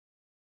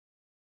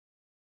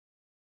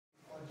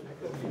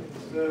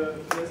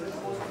There's a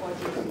course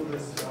project for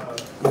this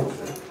course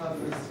that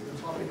covers the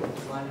topic of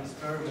design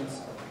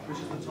experiments,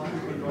 which is the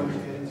topic we're going to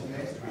get into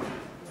next week.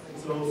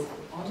 So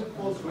on the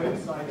course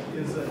website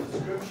is a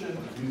description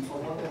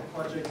of what that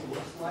project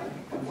looks like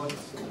and what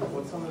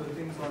some of the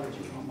things are that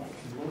you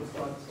will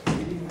start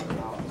reading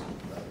about.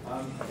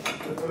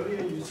 The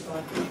earlier you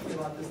start thinking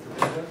about this, the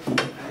better.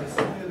 And the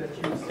sooner that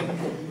you send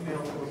your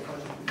email for a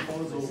project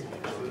proposal,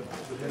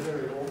 the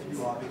better all of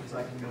you are, because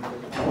I can get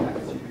back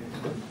to you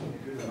in a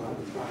good amount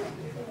of time.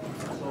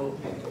 So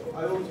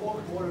I will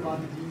talk more about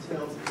the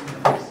details in the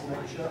next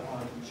lecture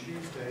on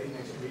Tuesday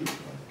next week.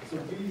 So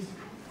please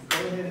go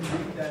ahead and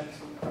read that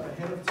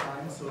ahead of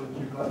time so that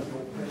you've got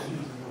your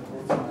questions and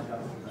your thoughts lined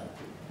up for that.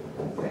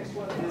 The next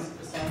one is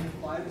assignment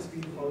 5 has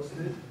been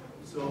posted.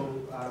 So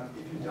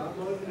if you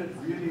downloaded it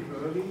really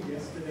early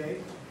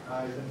yesterday,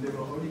 and there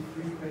were only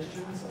 3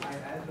 questions, I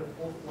added a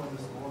 4th one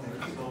this morning.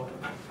 So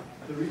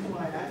the reason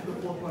why I added the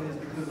 4th one is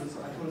because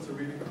I thought it's a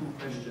really cool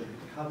question.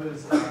 It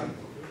covers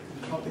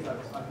the topic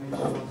I've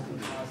mentioned once in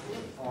the past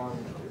on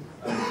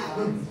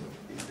time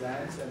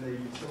exams and the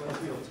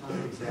utility of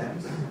time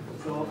exams.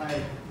 So I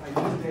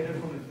used data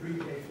from the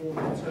 3K4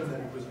 midterm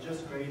that was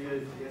just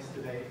graded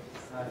yesterday,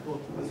 and I thought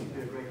this would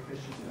be a great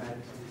question to add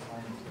to the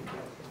assignment.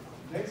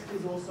 Next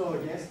is also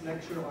a guest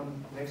lecture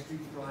on next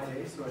week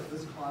Friday. So at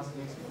this class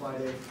next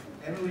Friday,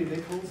 Emily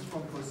Nichols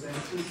from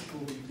Procentus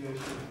will be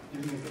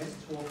giving a guest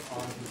talk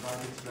on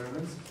design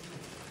experiments.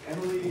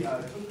 Emily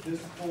took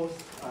this course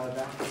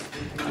back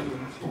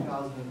in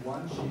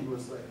 2001. She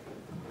was like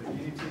the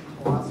guinea pig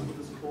class for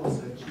this course,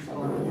 and she's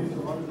going to use a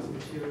lot of this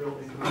material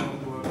in her own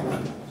work in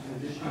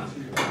addition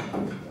to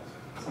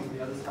some of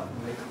the other stuff in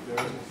later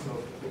variables. So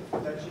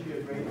that should be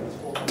a great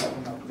talk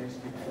coming up next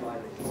week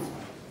Friday.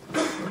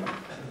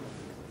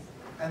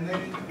 And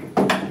then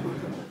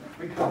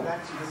we come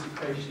back to this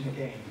equation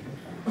again.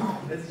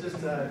 It's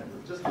just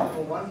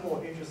one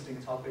more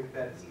interesting topic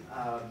that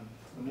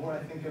the more I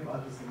think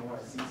about this, the more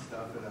I see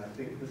stuff, and I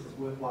think this is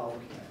worthwhile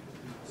looking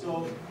at.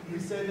 So we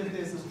said that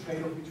there's this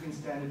trade-off between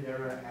standard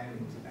error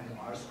and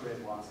R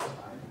squared last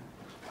time.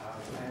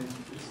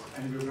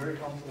 And we're very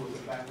comfortable with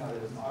the fact that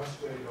as R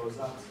squared goes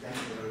up,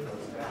 standard error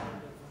goes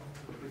down,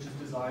 which is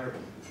desirable.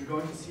 We're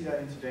going to see that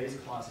in today's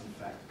class, in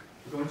fact.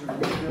 We're going to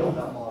rebuild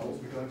our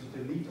models, we're going to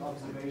delete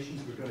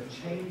observations, we're going to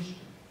change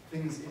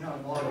things in our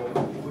model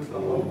with the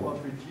hope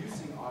of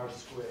reducing R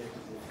squared,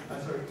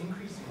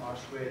 increasing R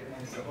squared,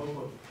 and the hope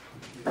of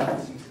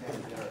reducing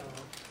standard error.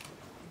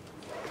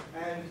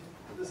 And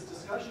this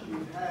discussion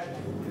we've had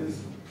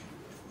is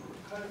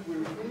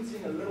we're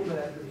hinting a little bit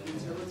at the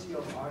futility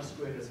of R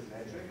squared as a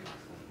metric,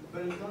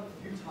 but it's not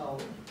futile.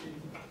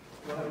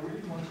 What I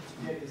really wanted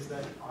to get is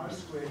that R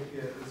squared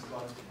here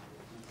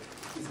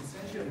is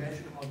essentially a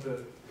metric of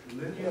the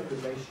linear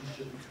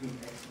relationship between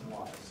x and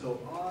y. So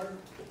r,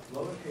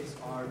 lowercase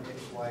r, x,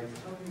 y,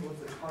 tell me what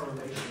the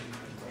correlation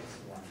between x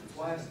and y. That's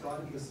why I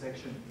started this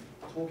section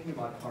talking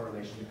about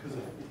correlation, because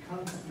it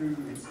comes through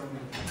in so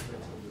many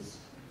aspects of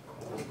this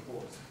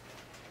course.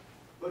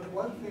 But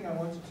one thing I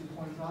wanted to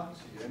point out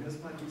to you, and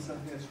this might be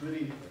something that's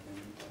really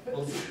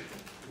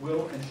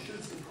will and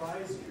should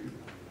surprise you,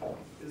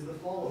 is the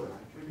following.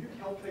 When you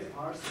calculate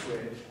r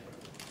squared,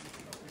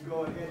 you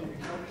go ahead and you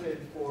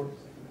calculate for,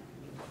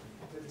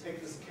 let's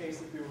take this case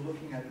that we were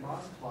looking at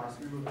last class,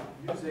 we were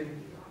using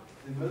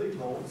the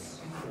millivolts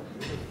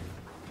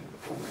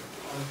on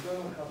a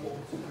thermocouple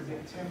to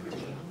predict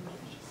temperature.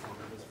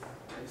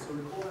 Okay, so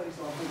recall that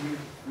example,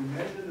 we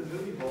measured the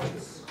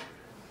millivolts,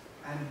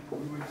 and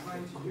we were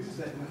trying to use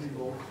that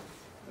millivolt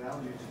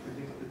value to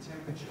predict the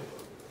temperature.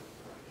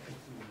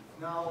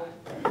 Now,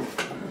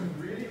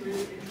 really,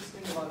 really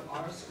interesting about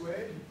R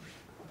squared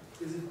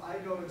is if I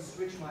go and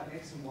switch my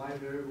x and y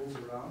variables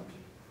around,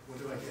 what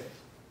do I get?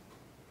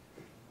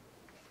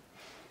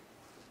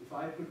 If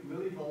I put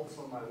millivolts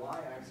on my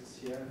y-axis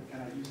here,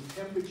 and I use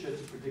temperature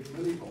to predict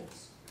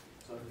millivolts,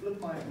 so I flip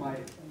my 2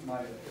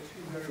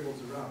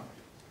 variables around,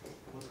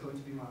 what's going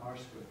to be my R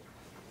squared?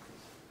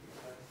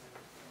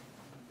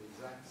 The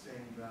exact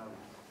same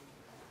value.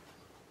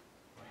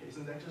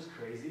 Isn't that just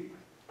crazy?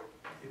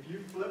 If you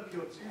flip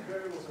your 2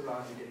 variables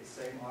around, you get the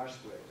same R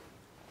squared.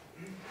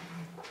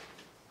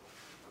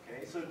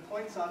 Okay, so it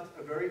points out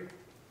a very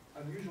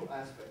unusual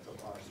aspect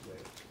of R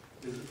squared.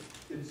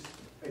 It's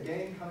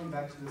again coming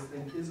back to this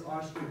thing, is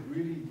R squared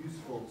really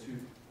useful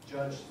to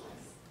judge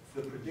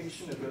the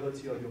prediction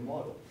ability of your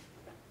model?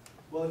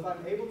 Well, if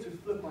I'm able to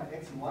flip my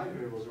x and y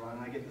variables around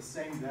and I get the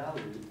same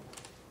value,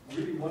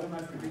 really what am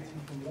I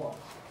predicting from what?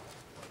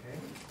 Okay?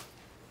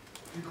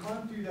 You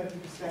can't do that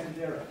with the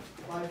standard error.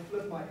 If I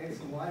flip my x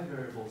and y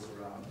variables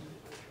around,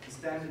 the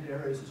standard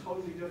error is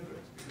totally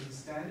different, because the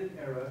standard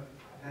error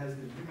has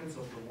the units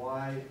of the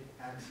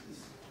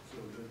y-axis, so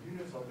the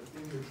units of the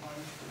thing you're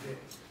trying to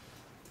predict.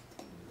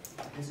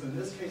 Okay, so in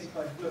this case, if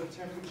I flip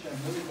temperature and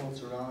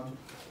millivolts around,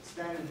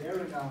 standard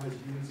error now has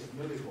units of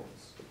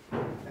millivolts.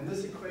 And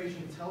this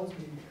equation tells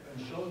me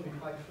and shows me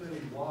quite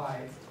clearly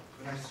why,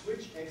 when I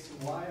switch x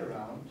and y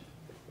around,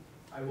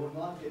 I will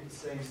not get the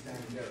same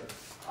standard error.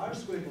 R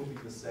squared will be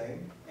the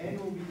same, N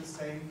will be the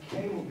same,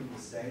 K will be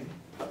the same,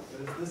 but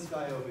it's this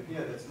guy over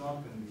here that's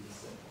not going to be the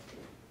same.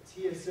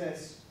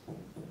 TSS,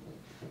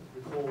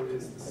 recall,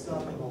 is the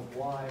sum of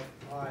yi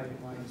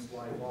minus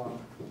y1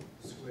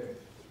 squared.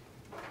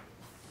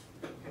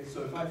 Okay,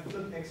 so if I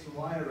flip x and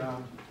y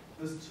around,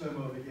 this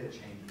term over here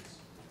changes.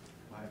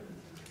 Right?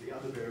 The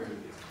other variable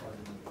gets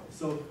plotted.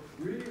 So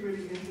really,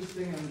 really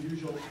interesting,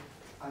 unusual,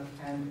 and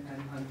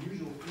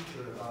unusual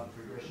feature about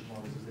regression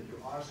models is that your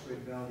R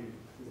squared value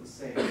is the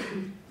same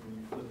when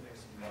you flip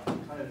x and y.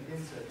 It kind of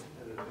hints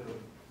at a bit of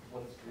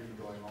what's really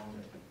going on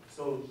there.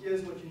 So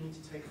here's what you need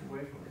to take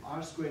away from it.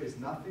 R squared is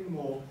nothing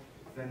more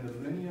than the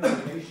linear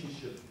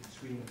relationship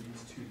between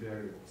these two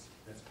variables.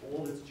 That's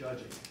all it's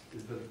judging,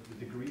 is the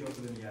degree of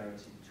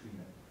linearity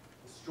between them.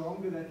 The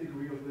stronger that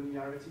degree of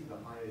linearity, the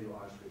higher your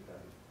R squared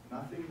value.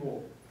 Nothing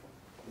more.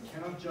 You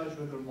cannot judge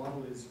whether a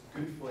model is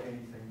good for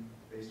anything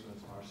based on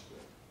its R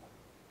squared.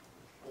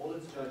 All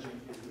it's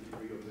judging is the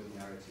degree of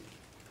linearity.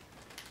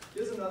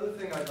 Here's another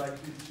thing I'd like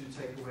you to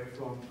take away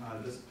from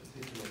this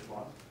particular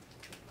plot.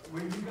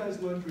 When you guys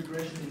learned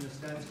regression in your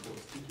stats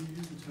course, did you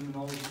use the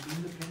terminology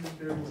independent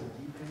variables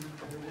and dependent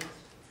variables?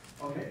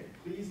 Okay,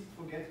 please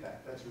forget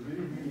that. That's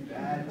really, really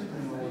bad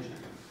terminology.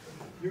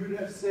 You would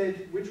have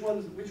said, which one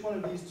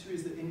of these two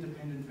is the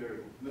independent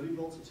variable?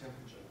 Millivolts or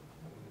temperature?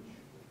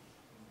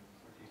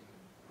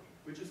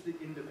 Which is the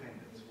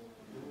independent?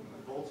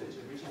 Voltage,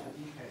 and which is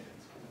the dependent?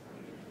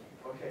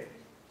 Okay,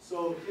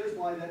 so here's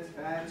why that's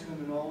bad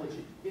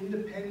terminology.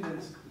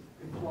 Independent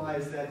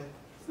implies that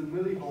it's the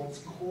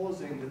millivolts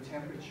causing the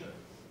temperature.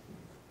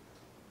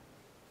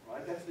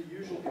 Right? That's the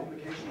usual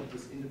implication of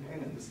this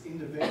independent. This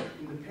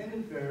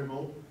independent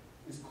variable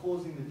is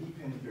causing the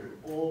dependent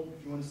variable. Or,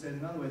 if you want to say it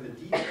another way, the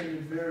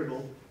dependent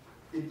variable,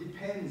 it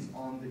depends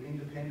on the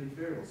independent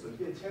variable. So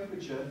here,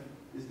 temperature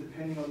is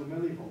depending on the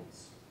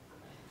millivolts.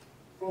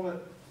 From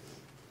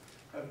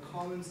a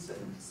common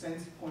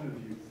sense point of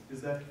view,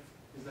 is that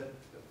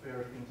a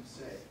fair thing to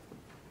say?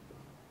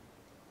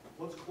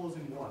 What's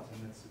causing what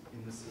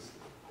in the system?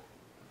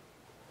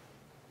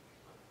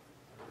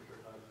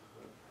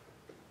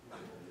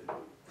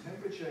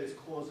 Temperature is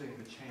causing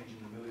the change in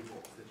the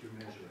millivolts that you're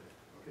measuring.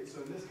 Okay,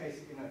 so in this case,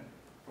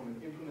 from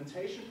an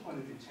implementation point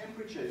of view,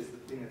 temperature is the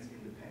thing that's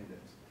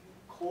independent,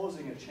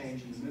 causing a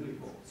change in the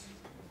millivolts.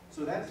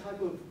 So that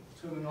type of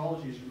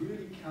terminology is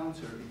really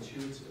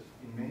counterintuitive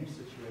in many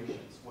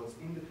situations. What's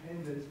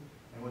independent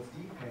and what's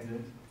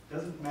dependent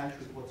doesn't match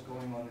with what's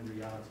going on in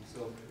reality.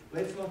 So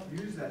let's not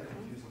use that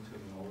confusing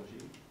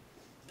terminology.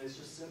 Let's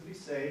just simply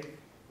say,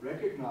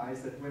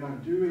 recognize that when I'm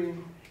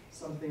doing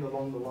something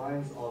along the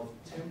lines of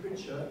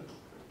temperature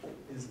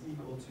is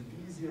equal to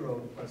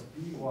V0 plus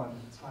V1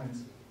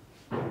 times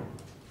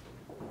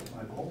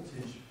my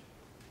voltage,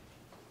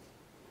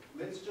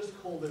 let's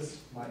just call this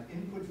my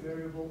input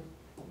variable,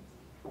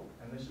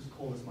 and let's just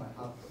call this my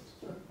output.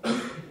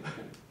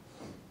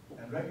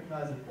 And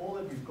recognize that all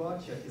that we've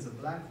got here is a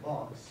black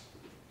box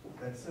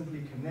that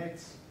simply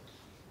connects,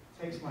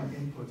 takes my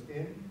input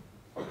in,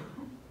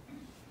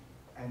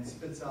 and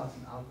spits out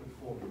an output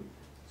for me.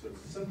 So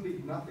it's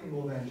simply nothing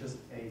more than just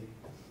a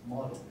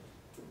model.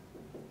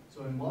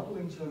 So in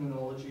modeling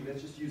terminology,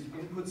 let's just use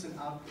inputs and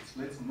outputs.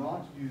 Let's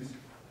not use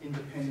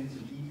independent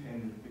and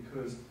dependent,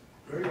 because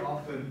very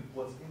often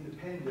what's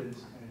independent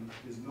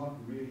is not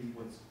really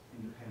what's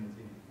independent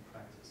in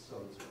practice.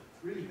 So it's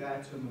really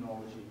bad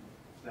terminology.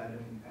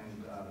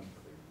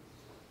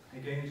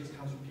 Again, it just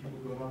comes from people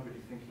who are not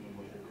really thinking of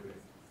what they're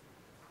doing.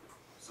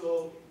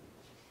 So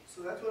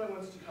that's what I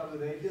wanted to cover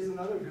there. Here's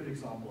another good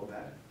example of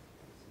that.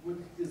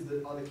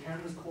 Are the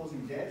cameras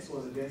causing deaths, or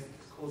are the deaths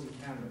causing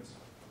cameras?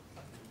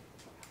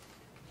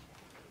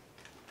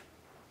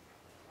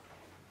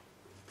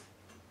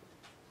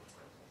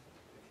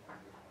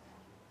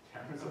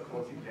 Cameras are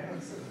causing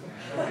deaths.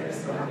 Okay,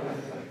 so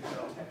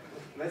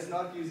let's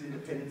not use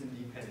independent and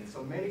dependent.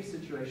 So many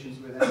situations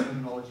where that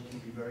terminology can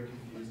be very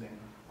confusing,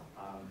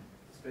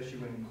 especially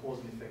when cause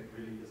and effect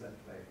really is at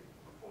play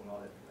or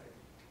not at play.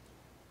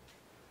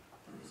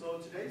 So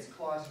today's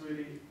class,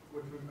 really,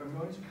 what I'm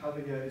going to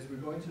cover here is we're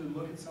going to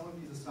look at some of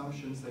these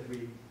assumptions that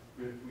we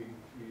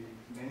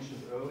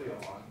mentioned earlier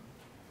on.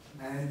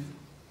 And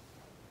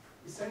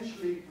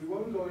essentially, we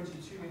won't go into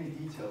too many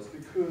details,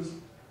 because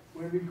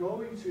when we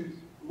go into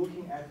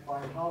looking at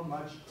by how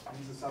much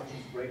these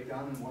assumptions break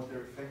down and what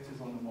their effect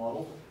is on the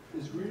model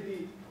is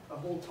really a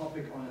whole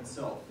topic on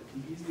itself. It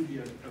can easily be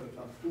a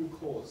full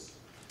course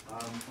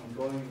on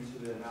going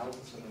into the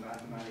analysis and the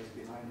mathematics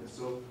behind it.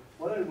 So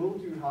what I will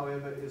do,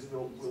 however, is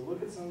we'll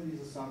look at some of these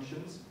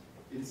assumptions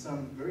in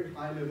some very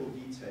high-level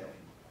detail.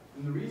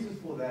 And the reason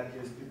for that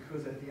is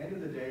because at the end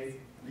of the day,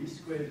 least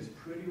squared is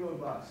pretty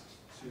robust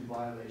to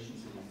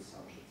violations of these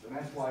assumptions. And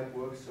that's why it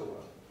works so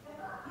well.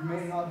 You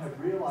may not have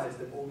realized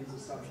that all these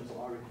assumptions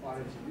are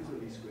required to use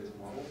a least squares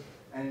model,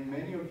 and in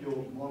many of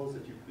your models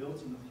that you've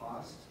built in the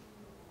past,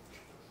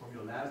 from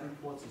your lab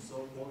reports and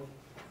so forth,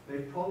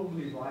 they've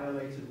probably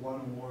violated one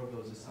or more of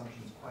those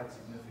assumptions quite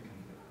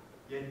significantly.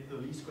 Yet the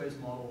least squares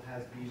model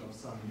has been of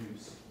some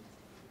use.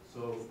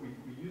 So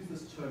we use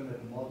this term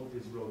that the model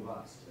is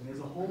robust. And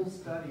there's a whole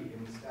study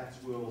in the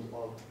stats world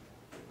of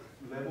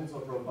levels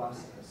of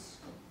robustness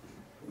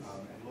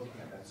and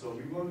looking at that. So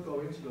we won't go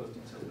into those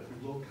details, but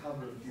we will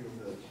cover a few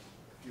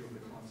of the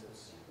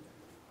concepts.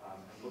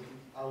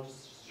 I'll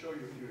just show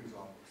you a few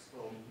examples.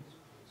 So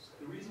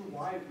the reason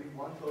why we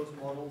want those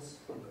models,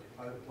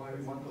 why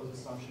we want those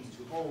assumptions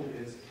to hold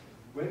is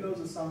when those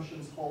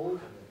assumptions hold,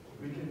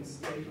 we can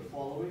state the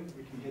following.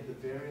 We can get the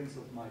variance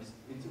of my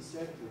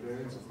intercept, the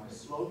variance of my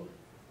slope,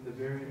 and the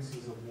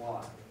variances of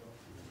y.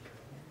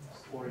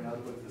 Or in other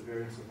words, the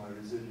variance of my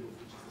residual,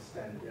 which is the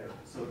standard error.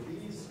 So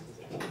these,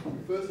 we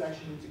first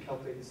actually need to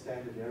calculate the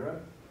standard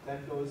error.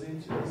 That goes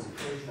into this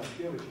equation up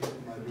here, which is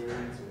my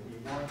variance of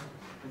E1.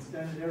 And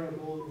standard error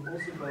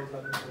also goes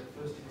up into the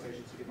first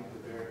equation to give me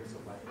the variance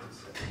of my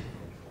intercept.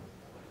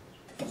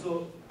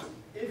 So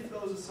if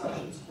those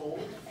assumptions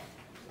hold,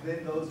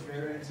 then those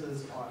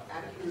variances are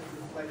accurate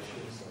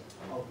reflections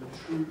of the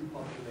true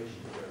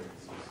population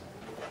variances.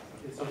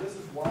 Okay, so this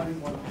is why we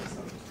want these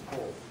assumptions to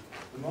hold.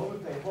 The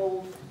moment they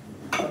hold,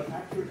 we've got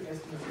accurate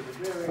estimates of the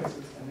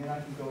variances, and then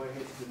I can go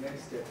ahead to the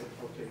next step and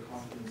calculate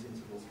confidence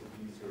intervals for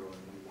B0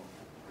 and B1.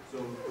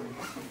 So we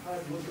kind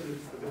of look at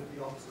it a bit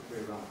the opposite way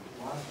around.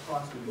 Last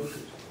class we looked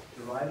at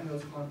deriving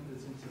those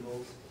confidence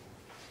intervals.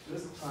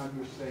 This time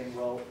we're saying,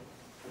 well,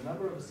 a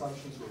number of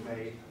assumptions were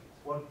made.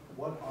 What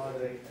are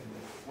they, and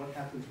what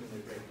happens when they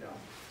break down?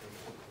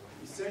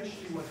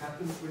 Essentially, what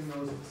happens when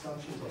those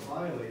assumptions are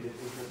violated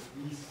is that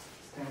these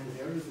standard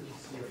errors that you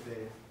see up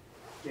there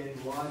get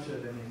larger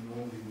than they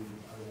normally would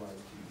otherwise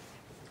be.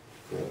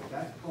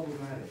 That's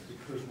problematic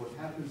because what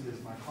happens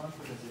is my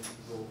confidence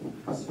interval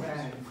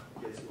span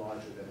gets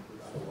larger than it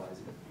would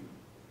otherwise be.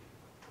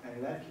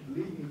 And that could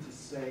lead me to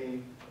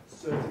saying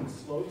certain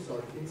slopes are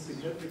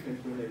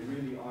insignificant when they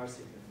really are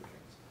significant.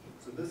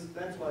 So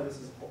that's why this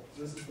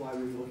is why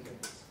we're looking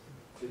at this.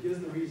 So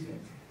here's the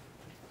reasoning.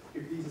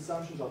 If these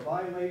assumptions are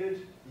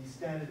violated, these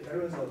standard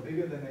errors are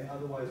bigger than they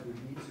otherwise would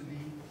need to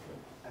be,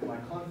 and my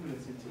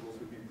confidence intervals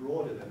would be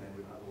broader than they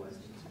would otherwise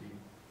need to be,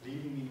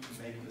 leading me to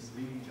make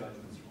misleading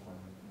judgments from my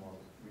model.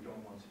 We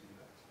don't want to do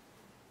that.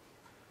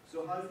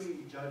 So how do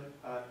we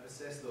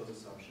assess those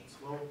assumptions?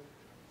 Well,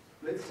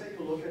 let's take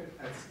a look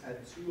at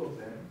two of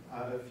them,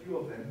 a few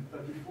of them.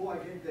 But before I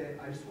get there,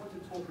 I just want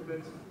to talk a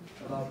bit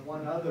about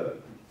one other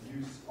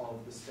use of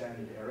the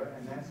standard error,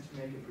 and that's to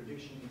make a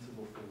prediction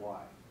interval for y.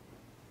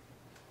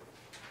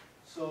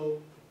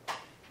 So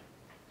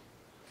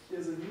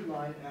there's a new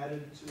line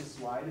added to the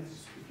slide.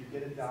 If you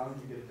get it down,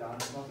 you get it down.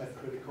 It's not that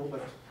critical,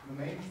 but the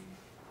main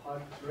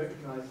part to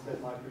recognize is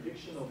that my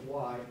prediction of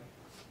y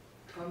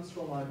comes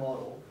from my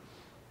model,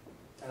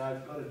 and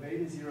I've got a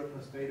beta 0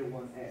 plus beta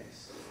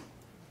 1x.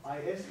 I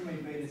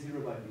estimate beta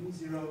 0 by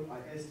B0,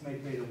 I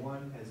estimate beta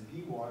 1 as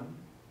B1,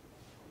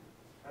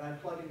 and I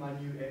plug in my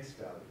new x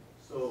value.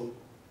 So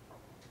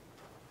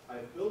I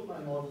built my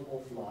model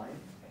offline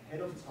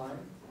ahead of time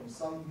from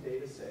some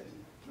data set.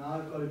 Now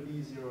I've got a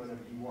B0 and a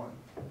B1.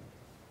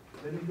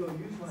 Then we go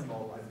use my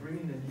model. I bring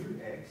in a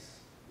new x,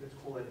 let's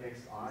call it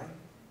xi,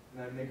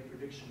 and I make a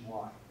prediction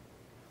y.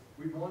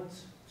 We want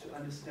to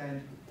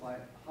understand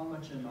how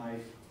much am I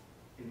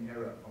in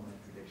error on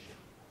my prediction.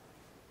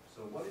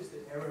 So what is the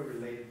error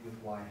related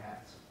with y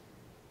hat?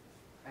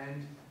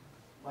 And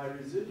my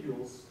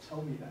residuals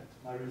tell me that.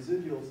 My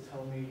residuals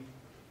tell me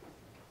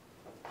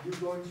you're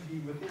going to be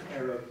within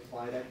error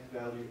by that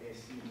value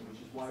SE,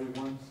 which is why we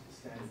want the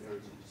standard error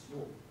to be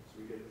small. So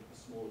we get a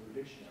smaller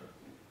prediction error.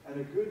 And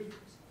a good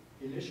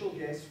initial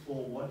guess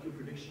for what your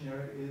prediction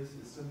error is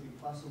simply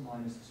plus or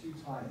minus 2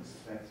 times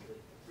that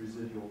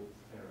residual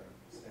error,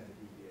 standard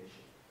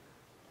deviation.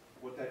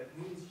 What that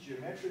means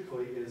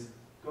geometrically is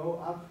go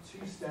up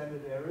 2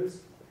 standard errors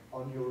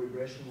on your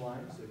regression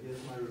line. So here's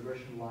my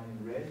regression line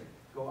in red.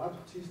 Go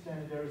up 2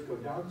 standard errors, go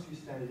down 2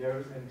 standard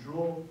errors, and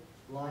draw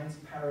lines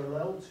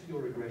parallel to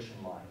your regression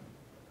line.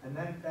 And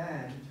that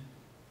band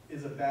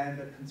is a band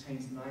that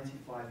contains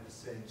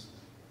 95%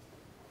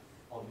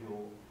 of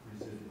your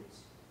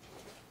residuals.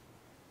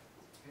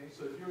 Okay,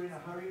 so if you're in a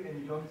hurry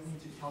and you don't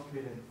need to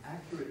calculate an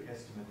accurate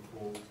estimate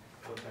for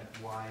what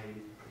that y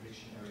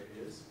prediction error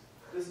is,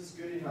 this is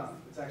good enough.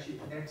 It's actually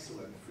an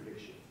excellent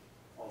prediction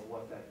of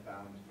what that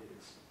bound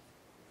is.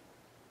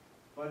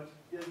 But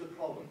here's the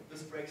problem.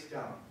 This breaks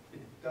down.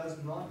 It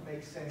does not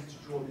make sense to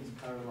draw these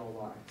parallel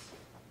lines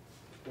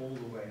all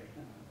the way.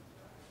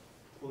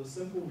 For the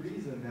simple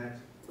reason that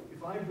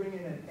if I bring in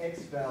an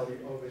x value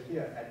over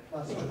here at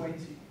plus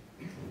 20,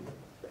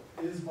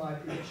 is my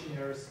prediction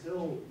error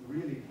still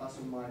really plus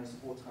or minus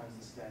 4 times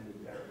the standard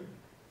error?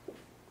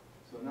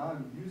 So now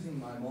I'm using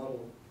my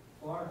model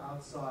far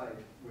outside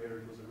where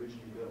it was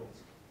originally built.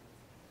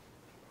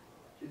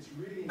 It's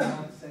really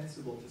not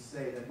sensible to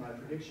say that my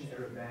prediction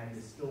error band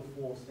is still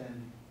 4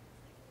 standard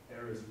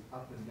errors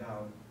up and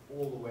down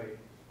all the way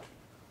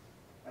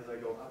as I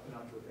go up and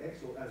up with x,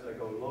 or as I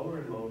go lower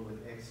and lower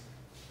with x.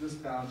 This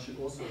bound should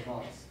also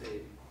not stay.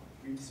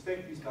 We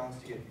expect these bounds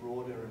to get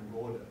broader and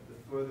broader the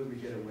further we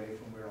get away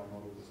from where our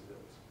model was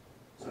built.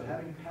 So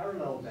having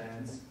parallel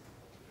bands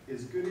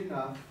is good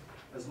enough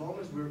as long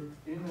as we're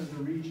in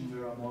the region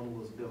where our model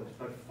was built.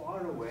 But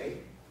far away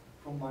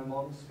from my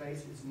model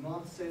space, it's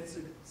not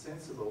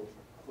sensible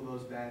for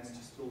those bands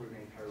to still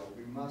remain parallel.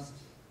 We must,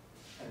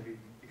 and we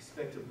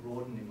expect a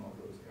broadening of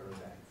those error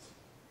bands.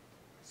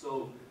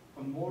 So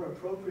a more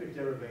appropriate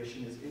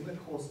derivation is in the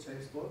course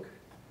textbook.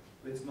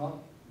 Let's not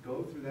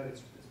go through that,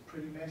 it's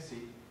pretty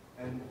messy,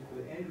 and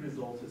the end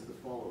result is the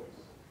following.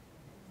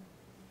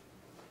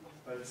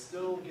 But it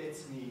still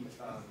gets me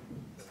a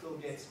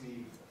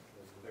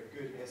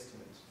good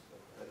estimate.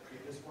 That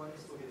previous one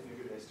still gets me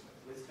a good estimate.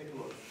 Let's take a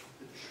look.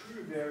 The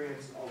true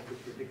variance of the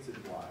predicted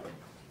y,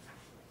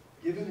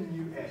 given a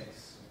new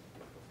x.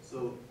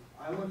 So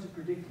I want to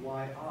predict yi.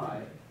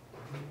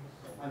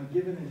 I'm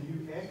given a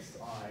new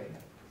xi.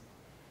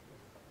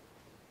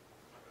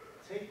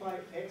 Take my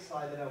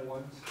xi that I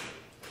want to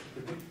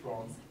predict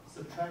from,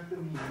 subtract the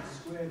mean,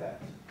 square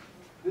that.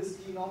 This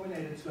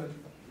denominator term,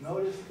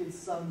 notice it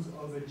sums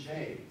over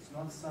j. It's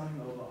not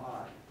summing over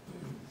I.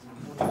 It's an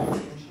important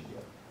distinction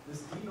here.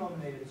 This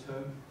denominator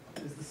term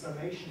is the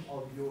summation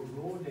of your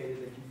raw data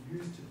that you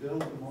used to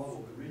build the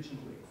model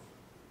originally.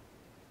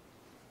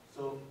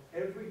 So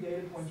every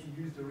data point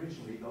you used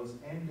originally, those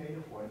n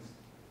data points,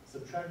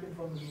 subtract them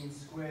from the mean,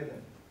 square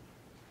them.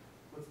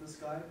 What's this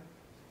guy?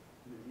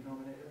 The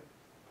denominator?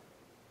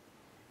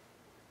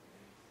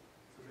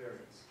 It's a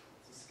variance.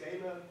 It's a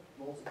scalar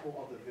multiple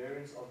of the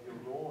variance of your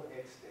raw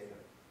x data.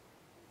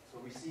 So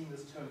we're seeing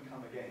this term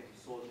come again. You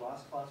saw it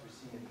last class, we're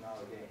seeing it now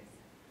again.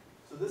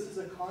 So this is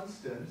a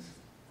constant.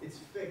 It's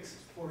fixed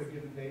for a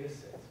given data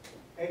set.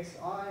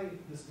 xi,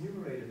 this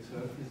numerator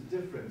term, is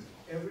different.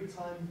 Every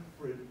time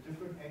for a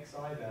different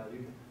xi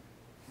value,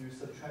 you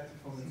subtract it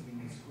from its mean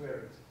and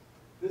square it.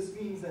 This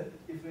means that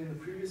if in the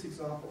previous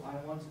example I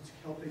wanted to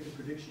calculate the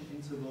prediction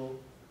interval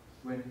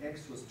when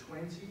x was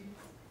 20,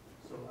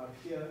 so up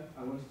here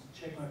I wanted to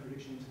check my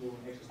prediction interval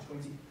when x was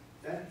 20,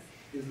 that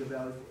is the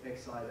value for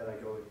xi that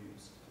I go and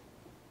use.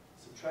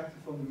 Subtract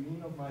it from the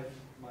mean of my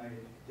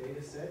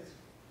data set,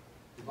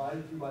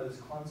 divided through by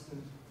this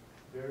constant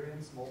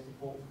variance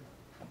multiple,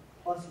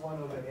 plus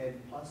 1 over n,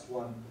 plus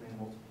 1, then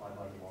multiplied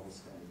by the model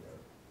standard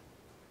error.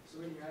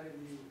 So when you add a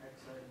new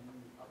xi,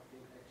 you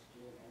update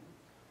xj and n?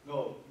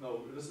 No,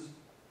 this is,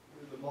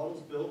 the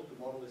model's built, the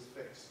model is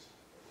fixed.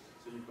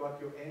 So you've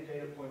got your n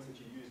data points that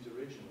you used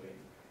originally.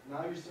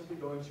 Now you're simply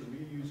going to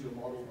reuse your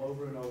model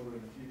over and over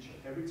in the future.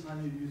 Every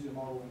time you use your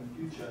model in the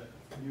future,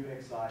 new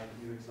xi,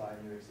 new xi,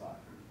 new xi.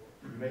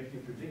 You make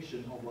your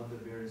prediction of what the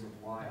variance of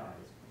yi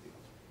is.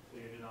 So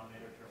your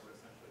denominator term will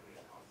essentially be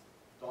a constant.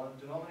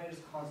 Denominator is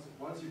constant.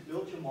 Once you've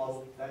built your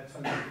model, that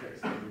term is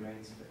fixed, it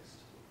remains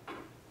fixed.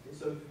 Okay,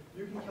 so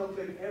you can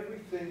calculate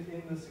everything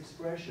in this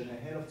expression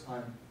ahead of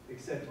time,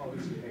 except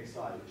obviously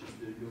xi, which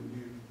is your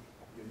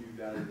new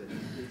value that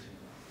you're predicting.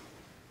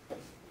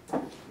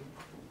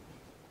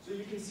 So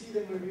you can see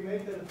that when we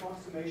make that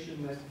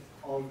approximation that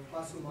of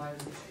plus or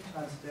minus 2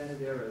 times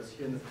standard errors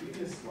here in the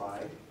previous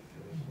slide,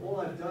 all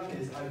I've done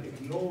is I've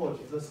ignored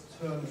this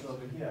terms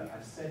over here.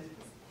 I've set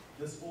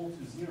this all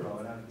to 0,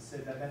 and I've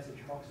said that that's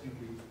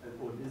approximately,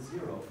 or it is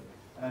 0,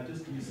 and I've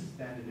just used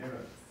standard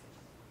error.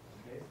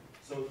 Okay?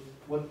 So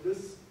what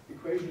this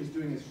equation is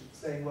doing is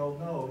saying, well,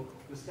 no,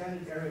 the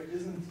standard error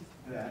isn't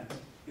that.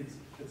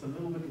 It's a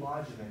little bit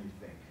larger than you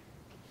think.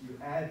 You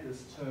add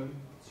this term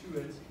to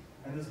it,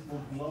 and this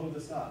will blow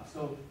this up.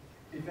 So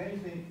if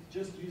anything,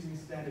 just using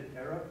standard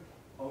error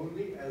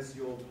only as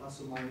your plus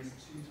or minus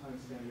 2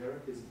 times standard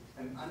error is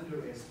an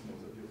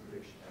underestimate of your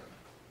prediction error.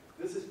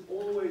 This is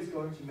always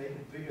going to make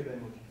it bigger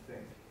than what you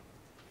think.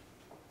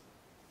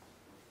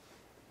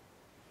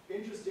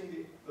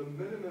 Interestingly, the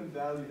minimum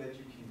value that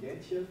you can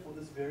get here for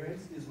this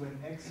variance is when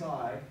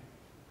xi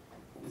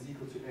is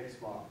equal to x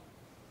bar.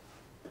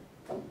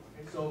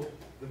 Okay, so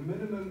the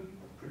minimum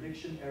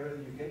prediction error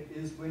that you get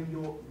is when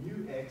your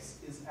new x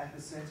is at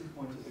the center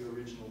point of the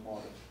original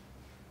model.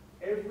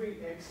 Every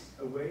x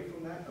away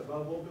from that,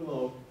 above or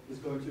below, is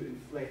going to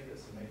inflate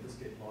this and make this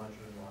get larger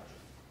and larger.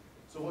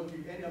 So what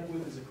you end up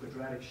with is a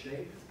quadratic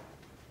shape.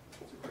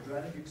 It's a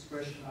quadratic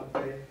expression up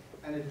there,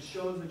 and it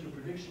shows that your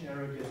prediction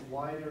error gets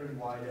wider and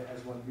wider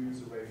as one moves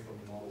away from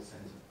the model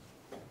center.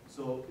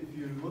 So if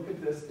you look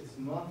at this, it's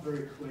not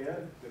very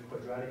clear, the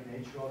quadratic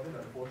nature of it,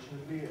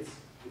 unfortunately.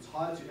 It's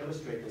hard to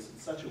illustrate this.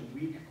 It's such a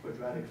weak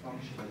quadratic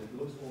function that it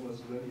looks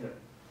almost linear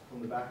from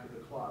the back of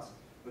the class.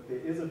 But there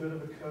is a bit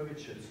of a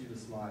curvature to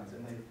the lines,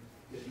 and they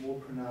get more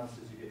pronounced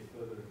as you get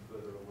further and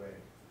further away.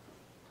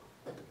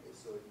 Okay,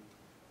 so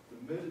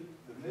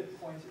the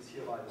midpoint is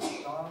here by the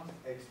star,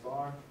 x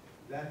bar.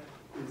 That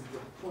is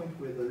the point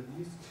where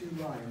these 2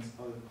 lines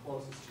are the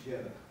closest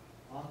together.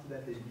 After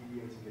that, they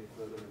deviate and get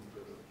further and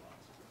further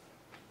apart.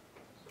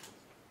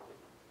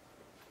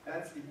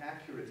 That's the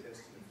accurate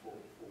estimate for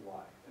y.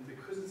 And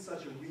because it's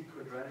such a weak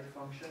quadratic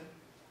function,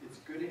 it's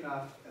good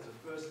enough as a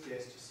first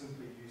guess to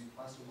simply use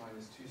plus or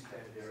minus 2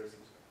 standard errors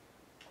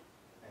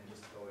and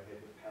just go ahead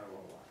with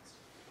parallel lines.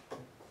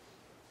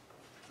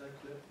 Is that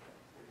clear?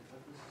 Is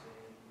that the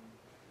same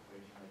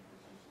equation that was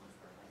used in the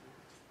experiment?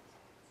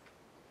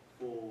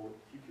 For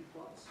QQ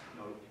plots?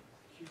 No.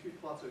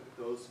 QQ plots are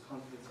those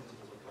confidence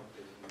intervals are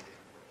calculated in the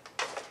game.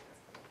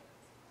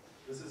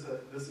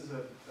 This is a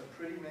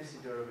pretty messy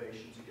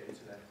derivation to get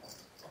to that point.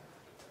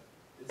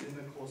 It's in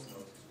the course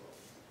notes as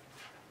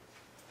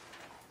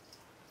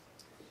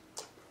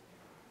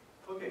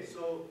well. Okay,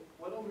 so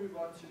what I'll move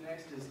on to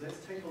next is let's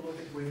take a look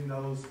at when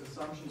those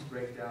assumptions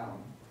break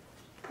down.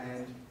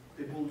 And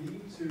it will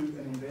lead to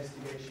an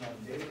investigation on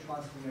data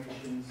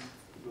transformations.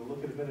 We'll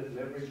look at a bit at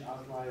leverage,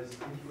 outliers,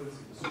 influence,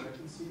 and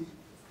discrepancy.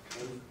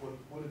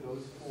 What do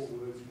those four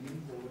words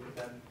mean? We'll look at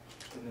that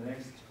in the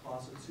next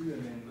class or two,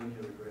 and then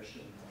linear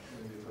regression,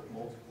 when we've got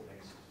multiple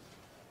next.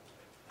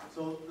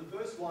 So the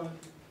first one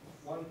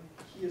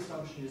key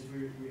assumption is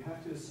we have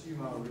to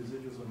assume our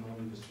residuals are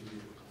normally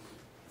distributed.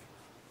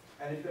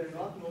 And if they're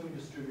not normally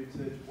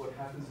distributed, what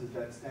happens is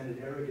that standard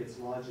error gets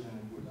larger than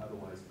it would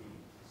otherwise be.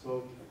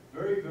 So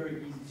very, very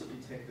easy to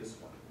detect this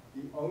one.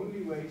 The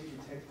only way to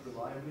detect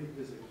reliably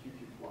is a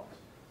QQ plot.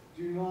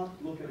 Do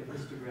not look at a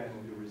histogram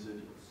of your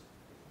residuals.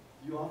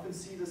 You often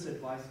see this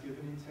advice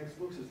given in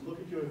textbooks, is look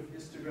at your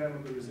histogram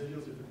of the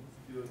residuals.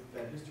 If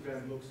that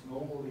histogram looks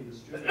normally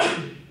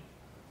distributed,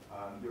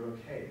 you're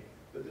okay.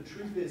 But the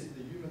truth is,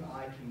 the human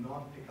eye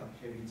cannot pick up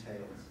heavy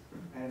tails.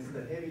 And it's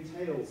the heavy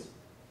tails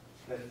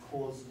that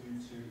cause you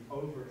to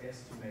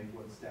overestimate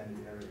what standard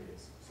error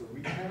is. So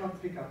we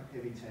cannot pick up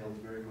heavy tails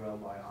very well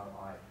by our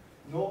eye,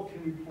 nor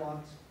can we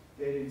plot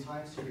data in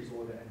time series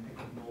order and pick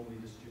up normally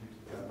distributed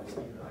values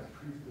either. I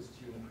proved this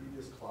to you in a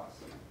previous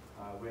class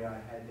where I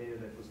had data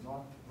that was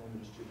not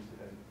normally distributed,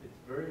 and it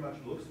very much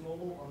looks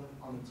normal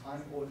on the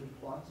time ordered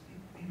plot,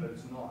 but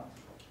it's not.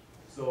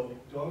 So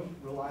don't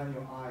rely on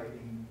your eye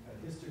in a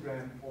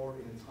histogram or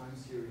in a time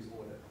series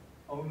order.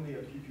 Only a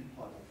QQ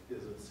plot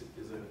is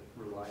a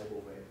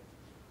reliable way.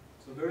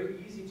 So very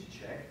easy to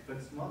check, but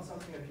it's not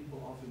something that people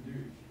often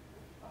do.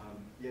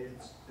 Yet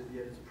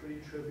it's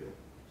pretty trivial.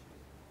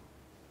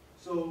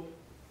 So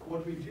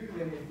what we do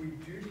then, if we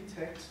do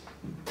detect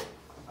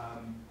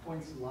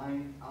points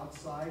lying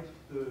outside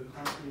the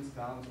confidence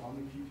bounds on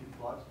the QQ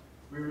plot,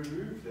 we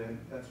remove them,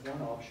 that's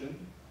one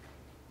option,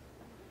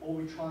 or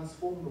we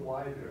transform the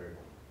Y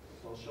variable.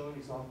 So I'll show an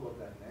example of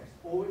that next.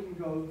 Or we can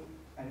go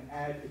and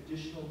add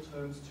additional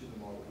terms to the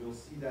model. We'll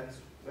see that's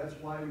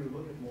why we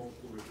look at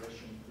multiple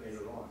regression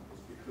later on,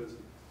 is because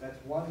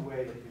that's one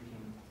way that we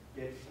can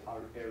get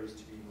our errors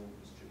to be normally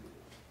distributed.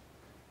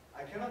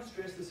 I cannot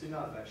stress this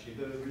enough, actually.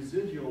 The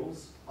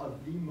residuals are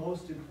the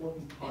most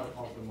important part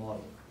of the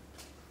model.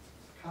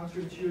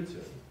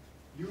 Counterintuitive.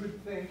 You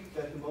would think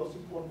that the most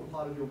important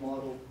part of your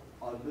model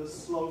are this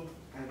slope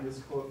and this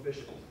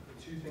coefficient,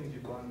 the two things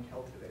you've gone and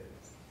calculated.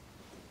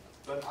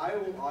 But I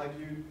will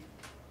argue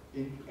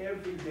in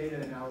every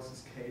data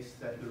analysis case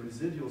that the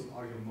residuals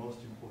are your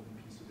most important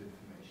piece of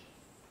information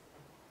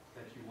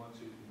that you want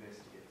to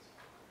investigate.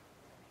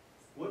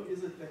 What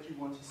is it that you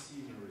want to see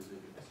in the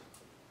residuals?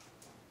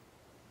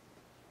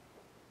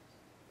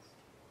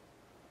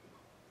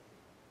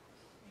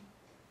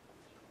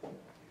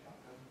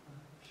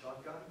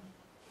 Shotgun?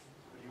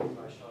 What do you mean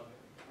by shotgun?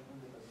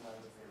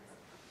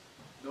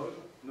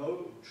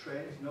 No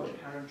trend, no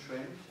apparent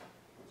trend.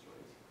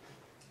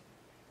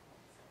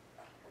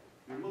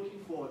 You're looking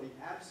for the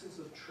absence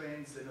of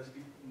trends. There must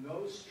be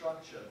no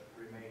structure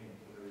remaining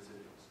in the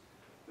residuals.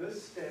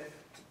 This step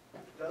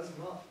does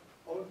not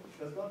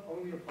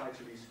only apply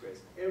to least squares,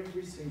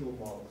 every single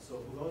model.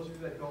 So for those of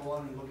you that go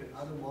on and look at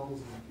other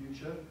models in the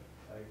future,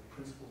 like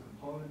principal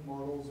component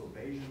models or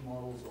Bayesian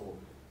models or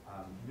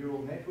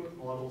neural network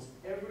models,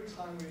 every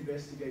time we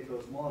investigate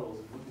those models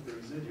and look at the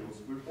residuals,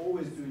 we're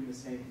always doing the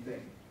same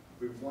thing.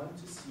 We want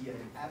to see an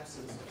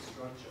absence of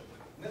structure.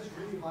 And that's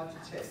really hard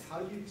to test. How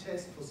do you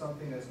test for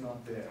something that's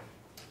not there?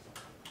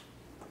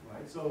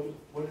 Right? So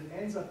what it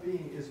ends up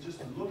being is just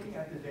looking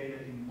at the data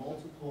in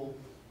multiple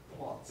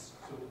plots.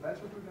 So that's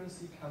what we're going to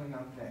see coming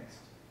up next.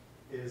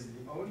 Is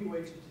the only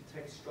way to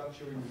detect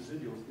structure in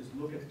residuals is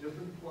look at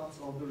different plots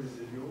of the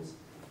residuals,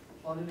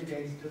 plotted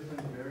against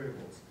different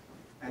variables.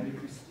 And if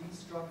we see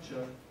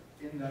structure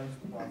in those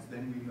plots,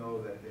 then we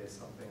know that there's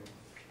something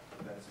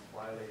that's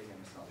violating an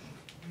assumption.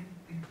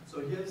 So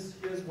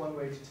here's one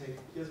way to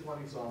here's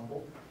one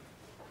example.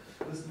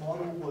 This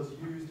model was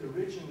used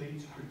originally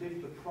to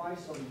predict the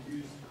price of a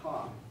used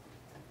car.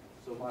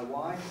 So my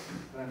Y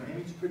that I'm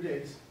aiming to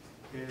predict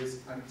is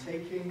I'm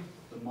taking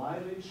the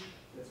mileage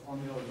that's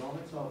on the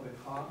odometer of the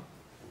car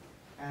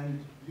and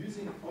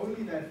using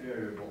only that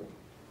variable,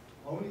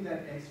 only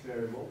that X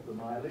variable, the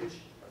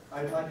mileage,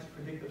 I'd like to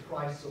predict the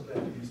price of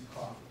that used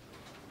car.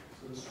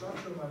 So the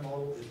structure of my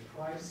model is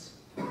price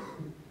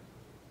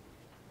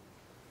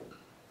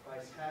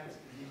hat is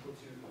equal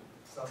to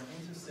some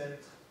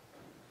intercept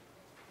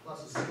plus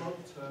a slope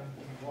term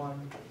E1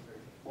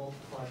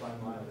 multiplied by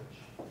mileage.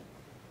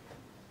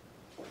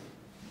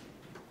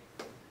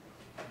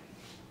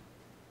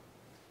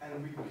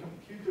 And we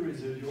compute the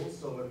residuals,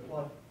 so I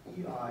plot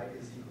EI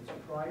is equal to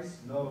price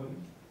known,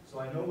 so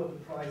I know what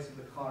the price of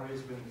the car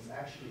is when it's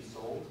actually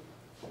sold,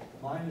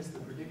 minus the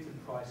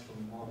predicted price from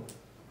the model,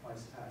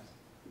 price hat.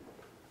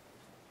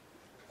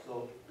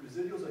 So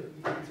residuals are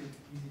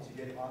easy to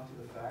get after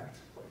the fact,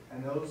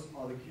 and those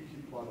are the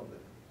QQ plot of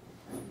them.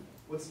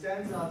 What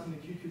stands out in the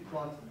QQ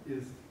plot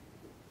is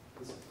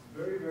this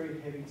very, very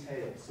heavy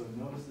tail. So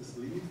notice this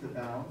leaves the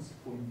bounds,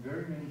 forming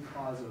very many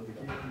cars over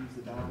here, leaves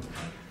the bounds.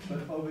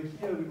 But over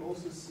here we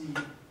also see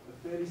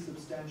a fairly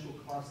substantial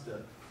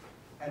cluster.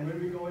 And when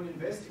we go and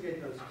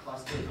investigate those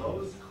clusters,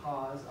 those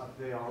cars up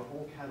there are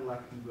all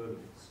Cadillac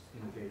convertibles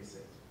in the data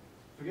set.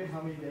 Forget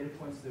how many data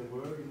points there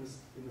were in this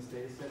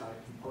data set. I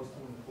can post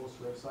them on the course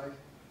website.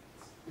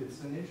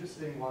 It's an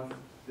interesting one.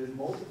 There's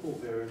multiple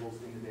variables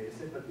in the data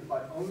set, but if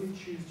I only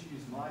choose to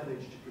use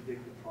mileage to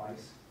predict the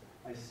price,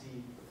 I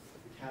see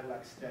the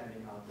Cadillac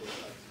standing out there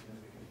quite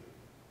significantly.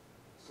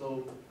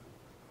 So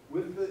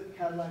with the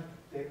Cadillac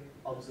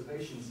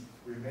observations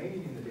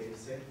remaining in the data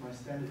set, my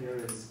standard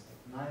error is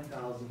 $9,700.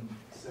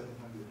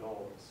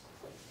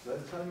 So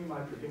that's telling me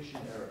my prediction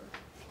error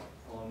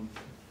on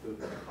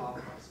the car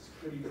price is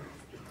pretty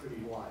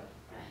wide.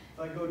 If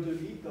I go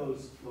delete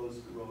those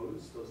rows,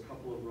 those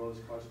couple of rows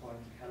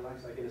corresponding to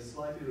Cadillacs, I get a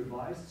slightly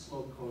revised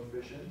slope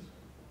coefficient.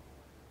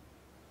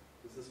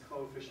 Does this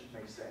coefficient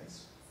make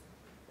sense?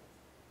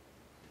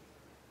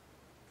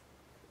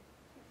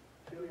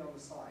 Purely on the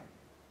sign.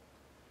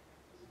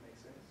 Does it make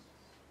sense?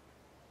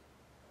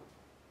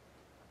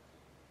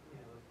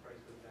 Yeah, the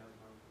price goes down.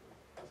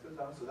 Let's go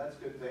down, so that's a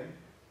good thing.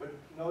 But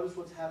notice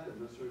what's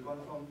happened. So we've gone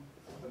from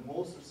a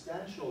more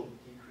substantial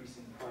decrease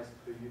in price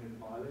per unit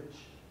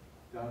mileage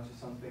down to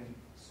something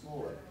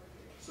smaller.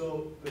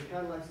 So the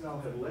Cadillacs now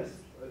have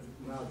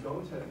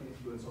don't have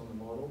influence on the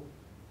model.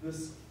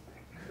 This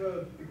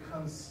curve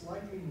becomes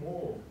slightly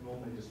more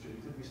normally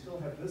distributed. We still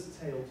have this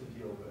tail to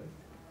deal with,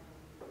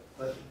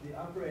 but the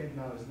upper end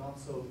now is not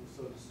so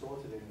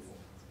distorted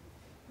anymore.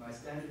 My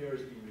standard error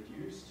has been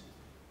reduced,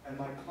 and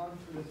my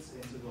confidence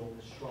interval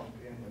has shrunk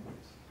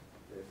inward,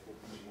 therefore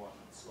P1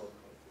 slope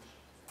coefficient.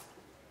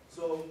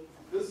 So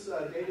this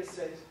data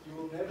set, you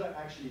will never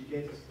actually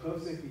get a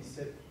perfectly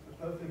set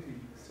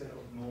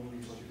of normally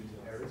distributed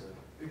errors,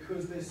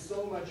 because there's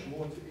so much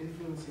more to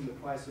influencing the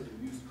price of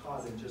a used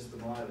car than just the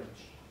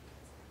mileage.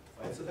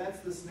 Right? So that's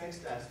this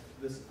next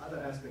aspect, this other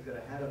aspect that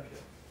I had up here.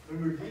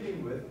 When we're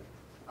dealing with,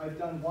 I've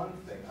done one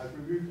thing. I've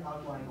removed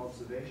outlying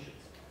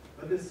observations.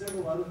 But there's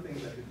several other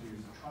things I could do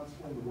to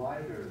transform the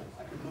Y variable.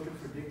 I could look at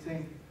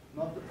predicting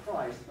not the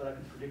price, but I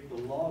could predict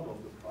the log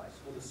of the price,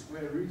 or the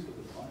square root of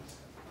the price.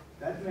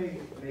 That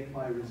may make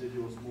my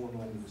residuals more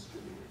normally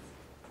distributed.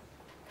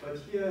 But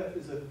here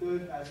is a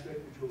third aspect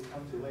which we'll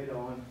come to later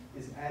on,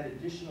 is add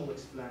additional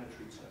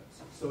explanatory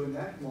terms. So in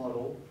that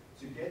model,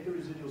 to get the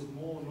residuals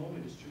more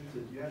normally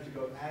distributed, you have to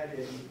go add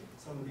in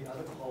some of the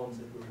other columns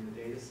that were in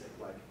the data set,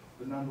 like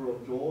the number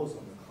of doors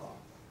on the car.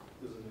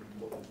 This is an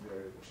important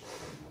variable.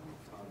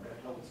 That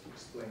helps to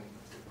explain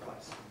the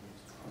price of the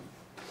used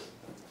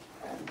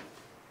car.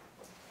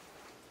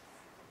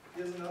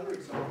 Here's another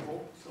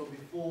example. So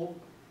before,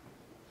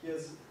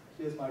 here's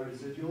my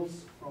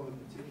residuals from a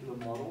particular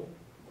model.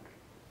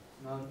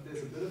 Now,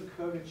 there's a bit of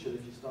curvature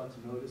that you start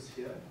to notice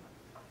here.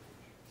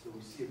 So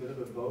we see a bit of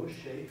a bow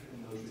shape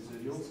in those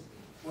residuals.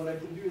 What I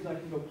can do is I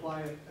can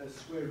apply a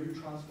square root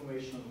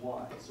transformation on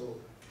Y. So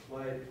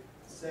what I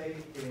say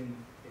in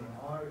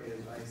R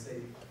is I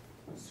say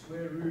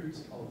square root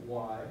of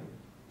Y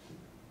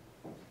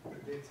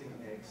predicting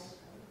X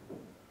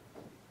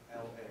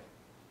LN.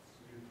 So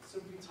you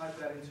simply type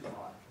that into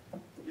R.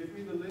 Give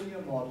me the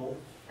linear model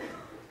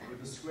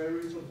with the square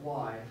root of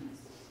Y.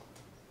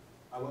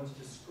 I want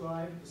to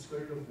describe the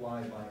square root of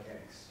Y by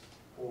X,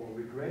 or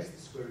regress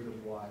the square root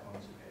of Y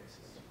onto X,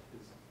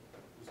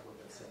 is what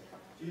that's saying.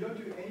 So you don't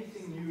do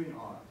anything new in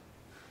R.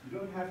 You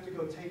don't have to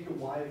go take your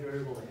Y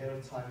variable ahead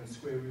of time and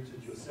square root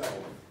it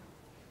yourself,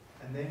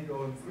 and then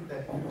go and put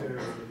that new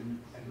variable in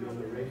and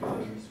build a regular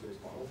least squares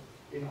model.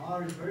 In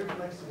R, it's very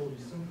flexible.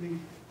 You simply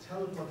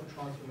tell it what the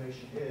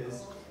transformation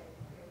is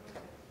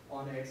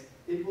on X.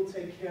 It will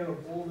take care of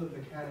all the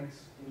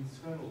mechanics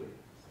internally.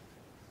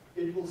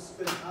 It will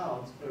spit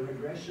out a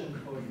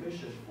regression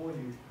coefficient for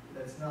you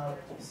that's now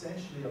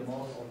essentially a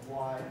model of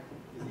Y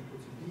is equal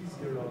to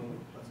B0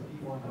 plus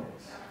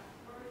B1X.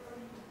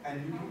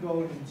 And you can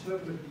go and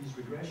interpret these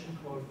regression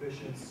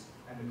coefficients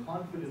and the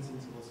confidence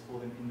intervals for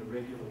them in the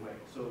regular way.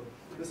 So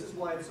this is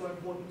why it's so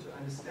important to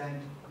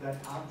understand that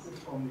output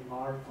from the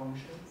R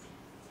function,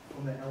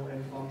 from the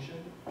Ln function,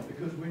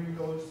 because when we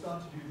go and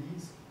start to do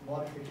these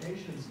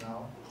modifications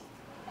now,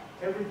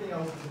 everything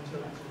else is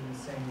interpreted in the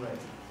same way.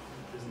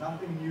 There's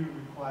nothing new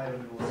required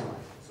on your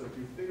side. So if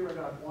you figure it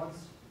out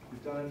once,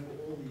 you've done it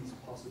for all these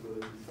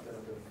possibilities that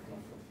are going to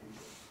come from the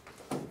future.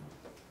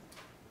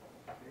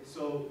 Okay,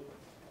 so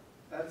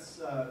that's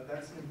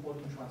an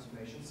important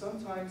transformation.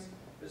 Sometimes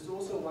I just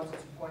also wanted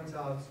to point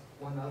out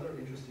one other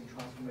interesting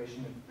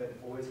transformation that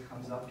always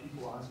comes up,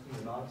 people ask me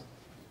about,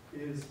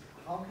 is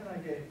how can I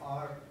get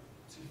R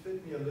to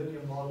fit me a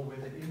linear model where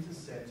the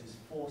intercept is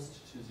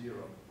forced to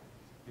 0?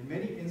 In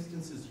many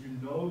instances, you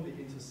know the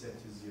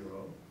intercept is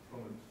 0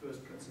 from a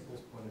first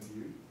principles point of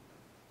view.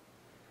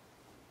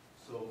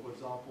 So, for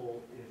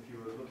example, if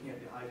you were looking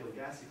at the ideal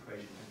gas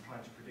equation and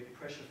trying to predict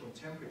pressure from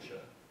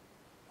temperature,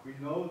 We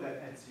know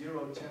that at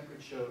 0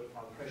 temperature,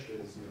 our pressure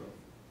is 0.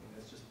 And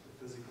that's just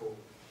the physical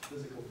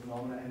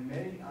phenomena. And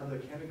many other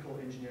chemical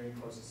engineering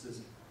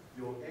processes,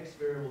 your x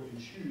variable you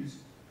choose,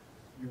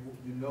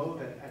 you know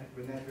that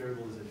when that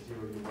variable is at 0,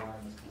 your y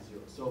must be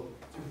 0. So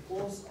to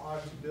force R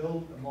to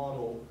build a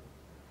model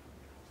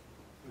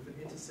with an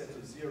intercept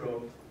of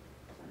 0,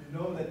 you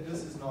know that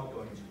this is not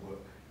going to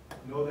work.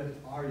 You know that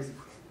R is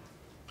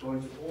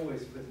going to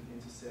always fit an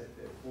intercept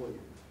there for you.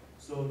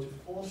 So to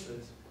force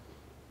it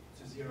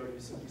to 0, you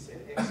simply say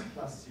x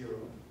plus 0.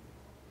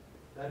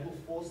 That will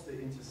force the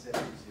intercept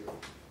to 0.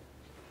 Okay,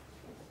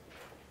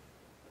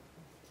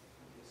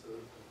 so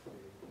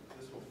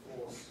this will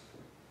force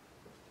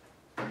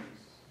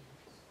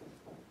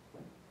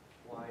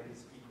y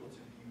is equal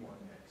to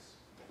b1x.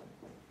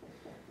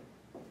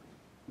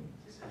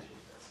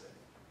 Essentially, that's it.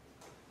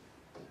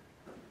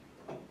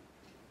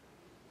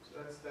 So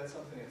that's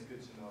something that's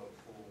good to know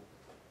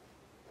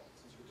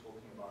since we're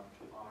talking about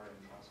R and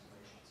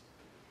transformations.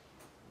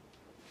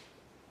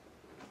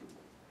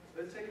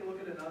 Let's take a look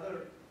at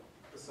another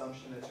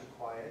assumption that's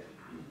required.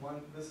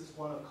 This is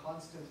one of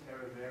constant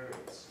error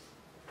variance.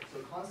 So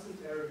constant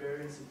error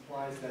variance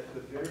implies that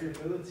the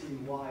variability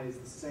in y is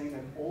the same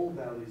at all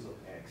values of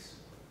x.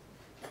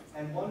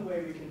 And one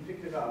way we can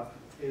pick it up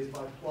is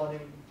by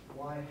plotting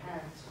y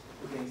hat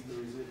against the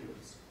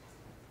residuals.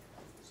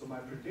 So my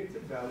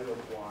predicted value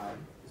of y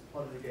is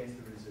plotted against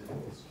the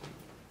residuals.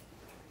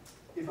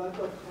 If I've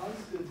got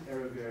constant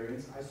error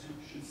variance, I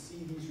should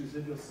see these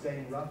residuals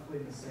staying roughly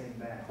in the same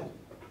band.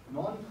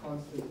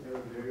 Non-constant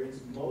error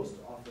variance most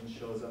often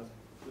shows up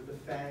with a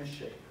fan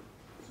shape.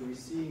 So we're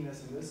seeing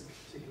this in this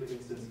particular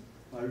instance.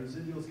 My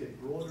residuals get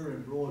broader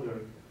and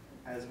broader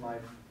as my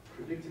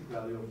predicted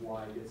value of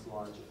y gets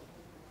larger.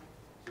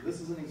 So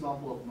this is an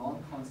example of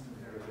non-constant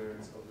error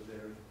variance over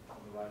there on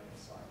the right-hand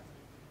side.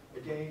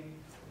 Again,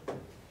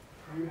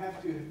 you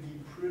have to be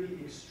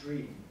pretty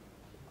extreme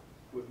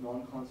with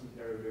non-constant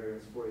error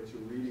variance for it to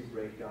really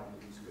break down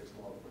the least squares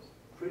model.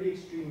 Pretty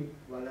extreme,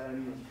 by that I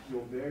mean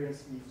your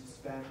variance needs to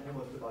span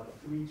almost about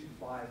 3 to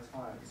 5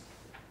 times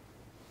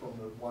from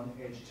the one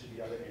edge to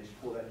the other edge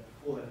before that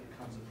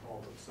becomes a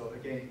problem. So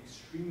again,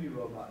 extremely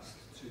robust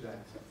to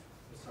that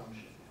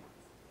assumption.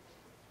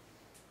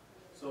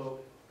 So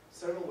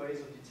several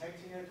ways of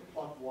detecting it.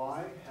 Plot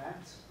y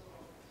hat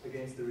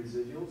against the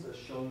residuals as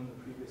shown in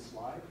the previous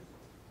slide.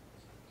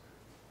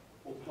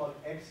 Or plot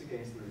x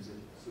against the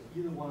residuals. So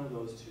either one of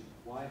those two,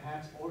 y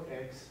hat or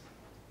x,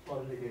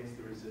 plotted against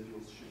the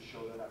residuals should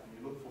show that up. And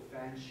you look for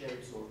fan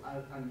shapes or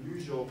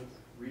unusual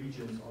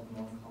regions of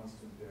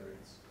non-constant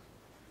variance.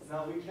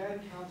 Now we can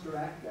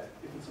counteract that.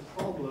 If it's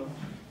a problem,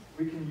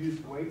 we can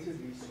use weighted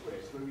least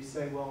squares, where we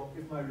say, well,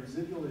 if my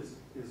residual is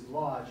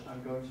large,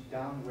 I'm going to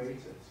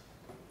down-weight it.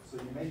 So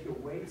you make your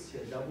weights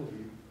here,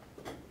 W,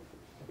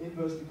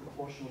 inversely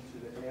proportional to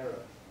the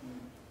error,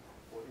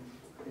 or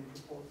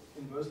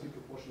inversely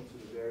proportional to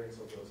the variance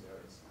of those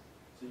errors.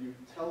 So you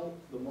tell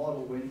the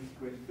model when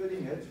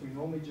fitting it, we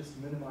normally just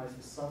minimize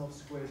the sum of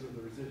squares of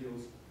the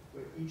residuals,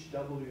 where each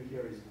W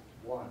here is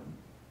 1.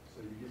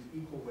 So you give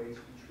equal weight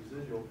to each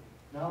residual.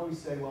 Now we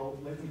say, well,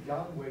 let me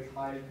down-weight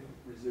high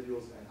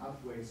residuals and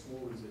up-weight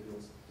small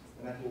residuals,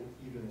 and that will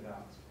even it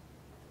out.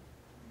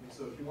 And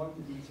so if you want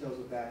the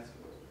details of that,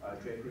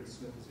 Draper and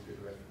Smith is a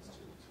good reference to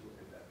look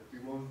at that. But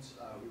we won't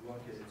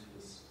get into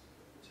this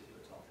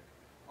particular topic.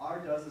 R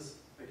does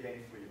this,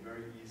 again, for you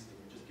very easily.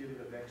 You just give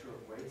it a vector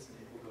of weights, and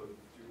it will go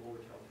do all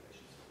the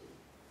calculations for you.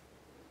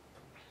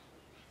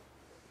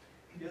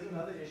 Here's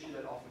another issue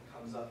that often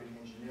comes up in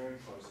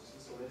engineering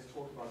processes, so let's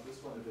talk about this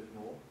one a bit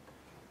more.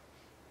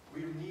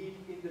 We need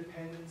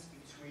independence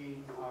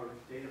between our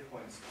data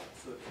points,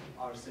 so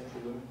our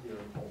central limit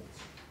theorem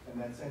holds. And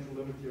that central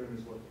limit theorem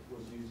is what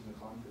was used in the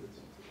confidence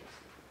intervals.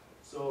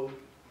 So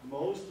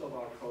most of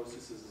our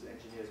processes as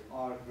engineers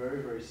are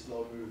very, very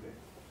slow moving.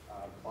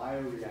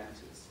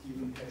 Bioreactors,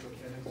 even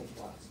petrochemical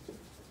plants,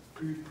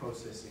 food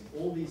processing,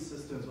 all these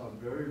systems are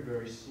very,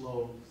 very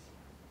slow.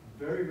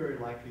 Very, very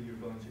likely you're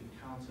going to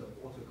encounter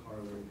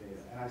autocorrelated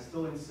data. And I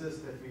still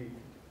insist that we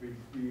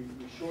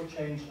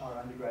shortchange our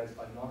undergrads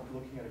by not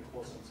looking at a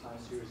course on time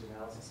series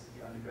analysis at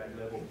the undergrad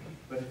level.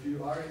 But if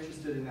you are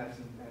interested in that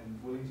and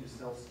willing to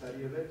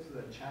self-study of it,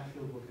 the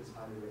Chatfield book is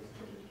highly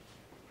recommended.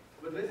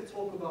 But let's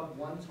talk about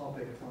one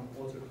topic on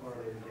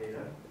autocorrelated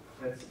data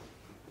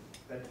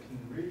that can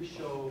really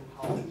show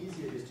how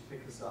easy it is to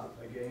pick this up.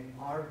 Again,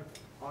 R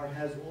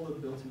has all the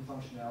built-in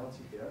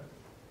functionality here.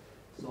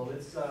 So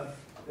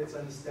let's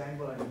understand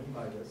what I mean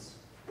by this.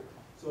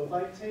 So if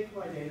I take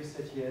my data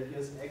set here,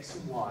 here's X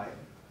and Y.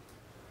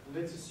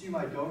 Let's assume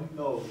I don't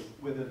know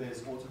whether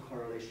there's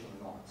autocorrelation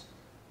or not.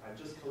 I've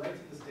just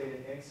collected this data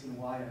X and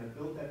Y and I've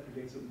built that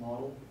predictive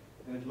model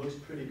and it looks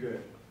pretty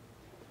good.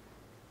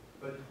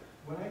 But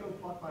when I go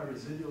plot my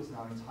residuals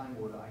now in time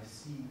order, I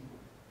see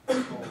a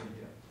problem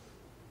here.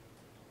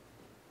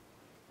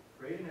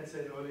 Braden had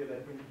said earlier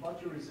that when you plot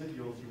your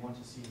residuals, you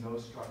want to see no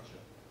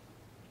structure.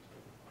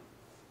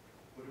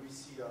 What do we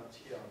see out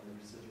here on the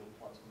residual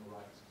plot on the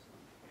right?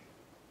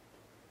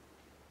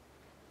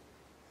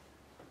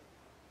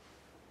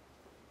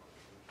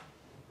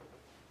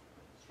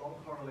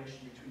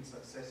 correlation between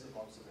successive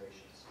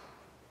observations.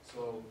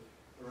 So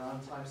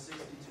around time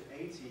 60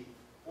 to 80,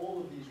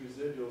 all of these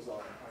residuals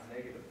are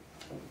negative.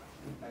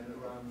 And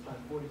around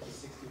time 40 to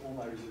 60, all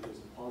my residuals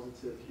are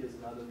positive. Here's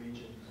another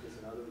region, here's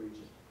another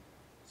region.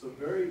 So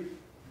very,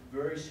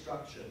 very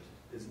structured.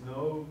 There's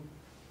no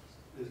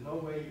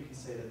way you can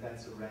say that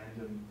that's a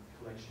random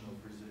collection of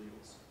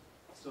residuals.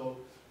 So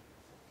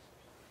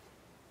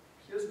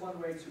here's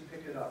one way to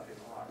pick it up in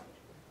R.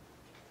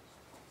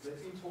 Let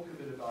me talk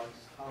a bit about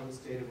how this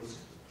data was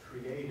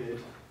created.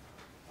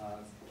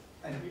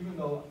 And even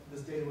though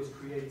this data was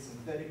created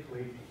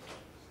synthetically,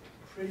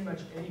 pretty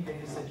much any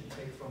data set you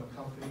take from a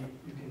company,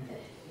 you can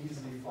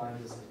easily find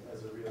this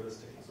as a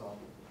realistic example.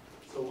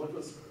 So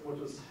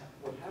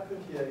what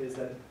happened here is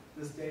that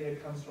this data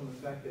comes from the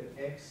fact that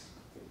x,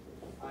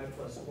 I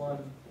plus 1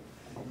 is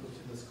equal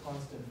to this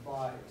constant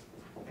phi,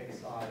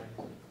 xi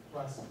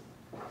plus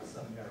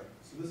some error.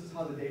 So this is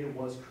how the data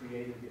was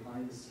created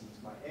behind the scenes.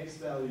 My x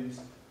values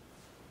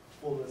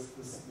for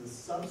this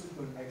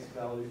subsequent x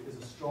value is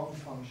a strong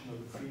function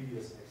of the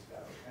previous x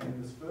value. And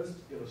in this first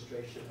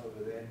illustration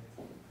over there,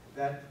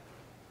 that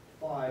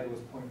phi was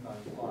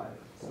 0.95.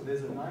 So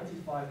there's a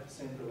 95%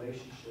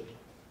 relationship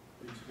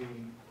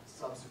between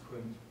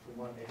subsequent from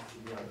one x to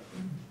the other.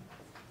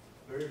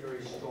 Very,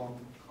 very strong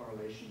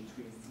correlation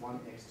between one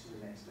x to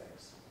the next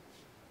x.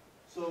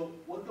 So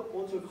what the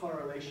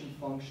autocorrelation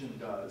function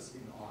does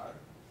in R,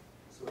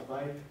 so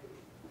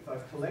if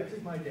I've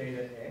collected my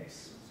data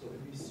x, so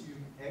if we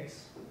assume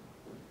x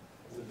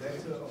is a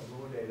vector of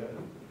raw data,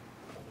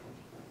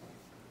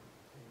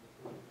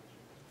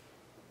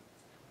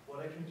 what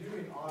I can do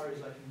in R is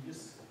I can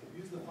just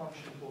use the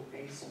function called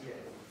ACA,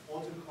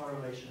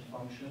 autocorrelation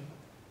function,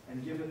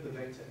 and give it the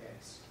vector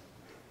x.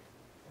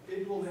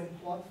 It will then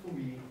plot for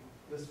me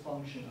this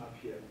function up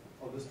here,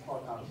 or this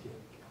plot out here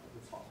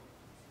at the top.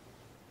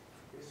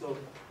 Okay, so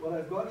what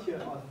I've got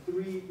here are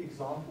three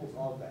examples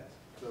of that.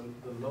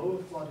 The lower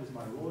plot is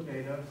my raw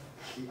data,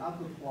 the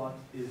upper plot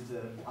is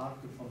the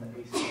output from the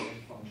ACA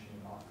function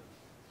in R.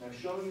 And I've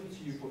shown it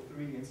to you for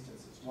three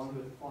instances, one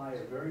with phi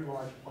a very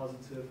large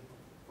positive,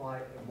 phi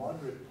a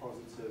moderate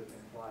positive,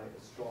 and phi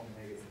a strong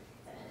negative.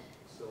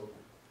 So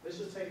let's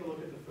just take a look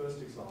at the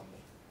first example.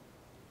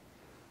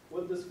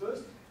 What this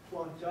first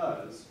plot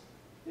does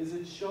is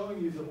it's showing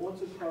you the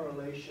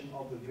autocorrelation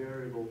of the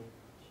variable.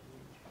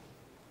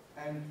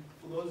 And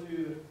for those of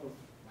you who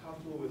are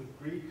comfortable with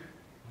Greek,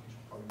 which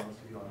probably most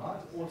of you are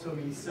not, auto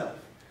means self.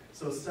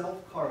 So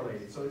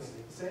self-correlated. So it's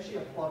essentially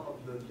a plot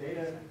of the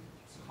data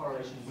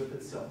correlation with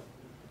itself.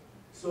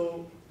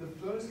 So the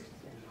first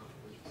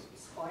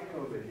spike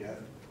over here,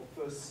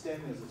 or first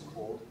stem as it's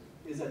called,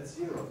 is at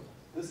 0.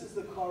 This is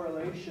the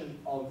correlation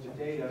of the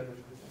data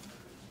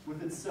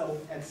with itself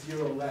at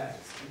 0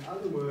 lags. In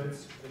other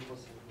words,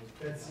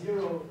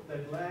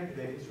 that lag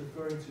there is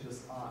referring to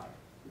this I.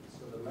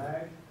 So the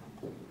lag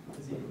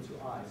is equal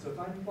to I. So if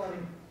I'm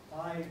plotting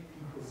I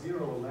equals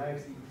 0,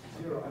 lags equal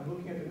to 0, I'm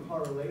looking at the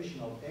correlation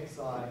of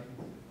xi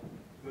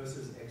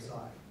versus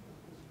xi.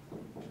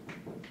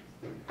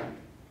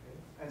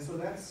 And so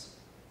that's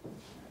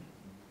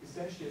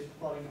essentially it's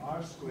plotting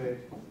R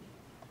squared,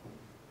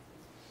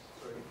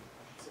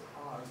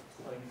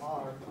 plotting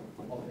R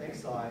of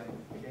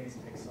xi against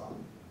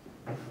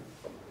xi,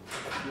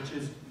 which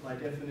is by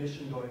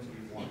definition going to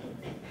be 1.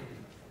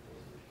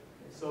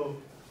 So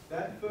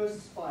that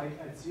first spike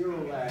at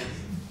 0 lags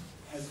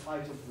has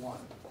height of 1.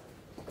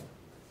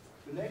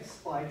 The next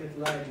spike at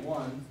lag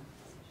 1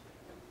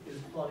 is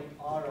plotting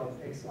R of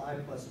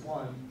xi plus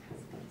 1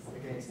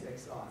 against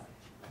xi.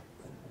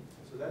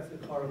 So that's the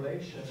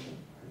correlation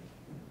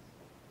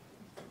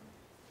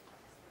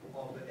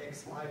of the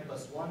xi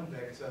plus 1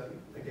 vector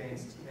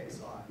against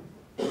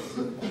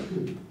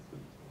xi.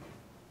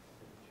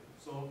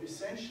 So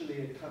essentially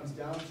it comes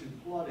down to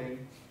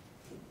plotting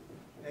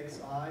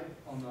xi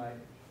on my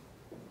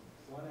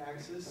one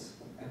axis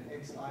and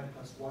xi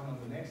plus 1 on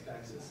the next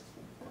axis.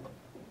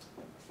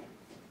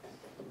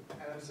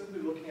 And I'm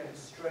simply looking at the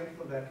strength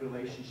of that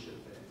relationship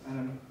there. And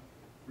I'm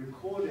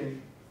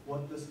recording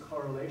what this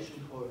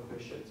correlation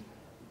coefficient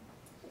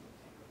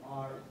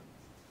R,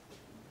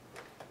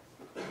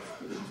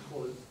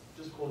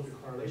 just call it the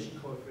correlation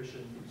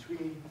coefficient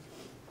between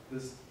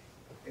this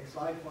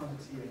xi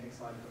quantity and xi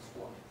plus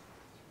 1.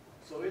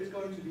 So it's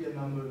going to be a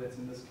number that's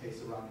in this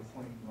case around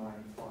 0.95,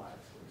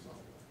 for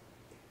example.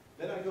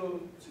 Then I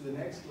go to the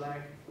next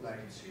lag, lag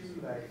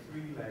 2, lag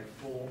 3, lag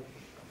 4,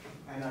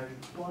 and I'm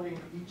plotting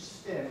each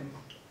stem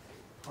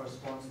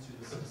corresponds to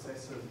the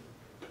successive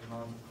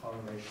amount of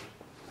correlation.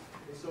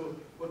 Okay, so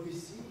what we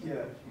see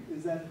here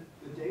is that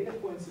the data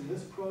points in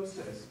this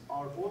process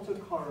are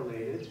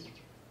autocorrelated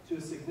to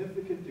a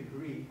significant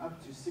degree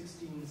up to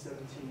 16,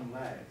 17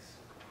 lags.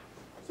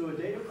 So a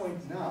data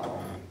point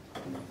now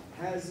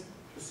has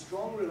a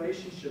strong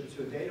relationship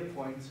to a data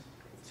point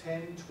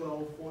 10,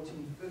 12,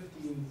 14,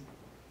 15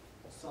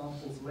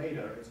 samples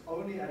later. It's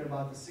only at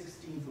about the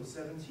 16th or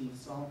 17th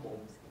sample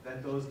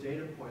that those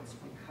data points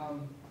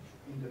become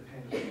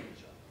independent of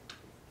each other.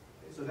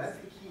 Okay, so that's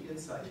the key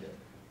insight here.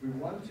 We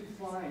want to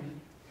find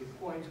the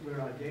point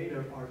where our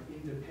data are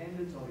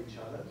independent of each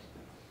other.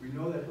 We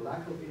know that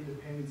lack of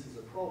independence is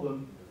a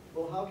problem.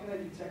 Well, how can I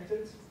detect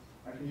it?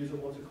 I can use an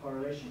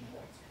autocorrelation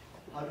plot.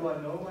 How do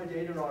I know my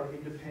data are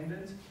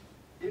independent?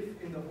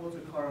 If in the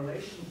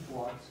autocorrelation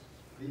plot,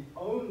 the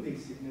only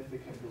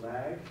significant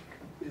lag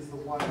is the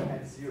one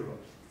at 0.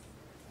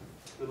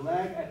 The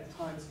lag at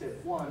time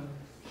step 1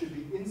 should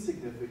be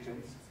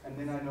insignificant, and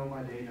then I know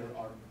my data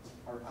are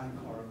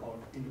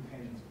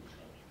independent of each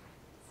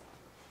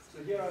other.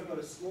 So here I've got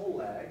a small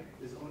lag.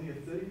 There's only a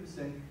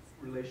 30%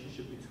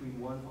 relationship between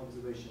one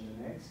observation and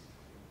the next.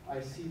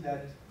 I see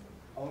that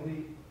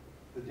only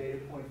the data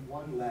point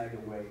 1 lag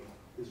away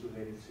is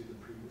related to the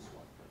previous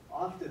one.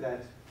 After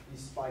that,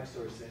 these spikes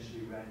are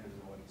essentially random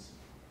noise.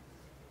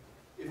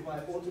 If my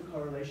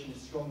autocorrelation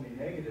is strongly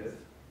negative,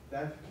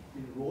 that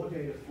in raw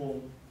data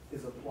form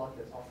is a plot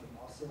that often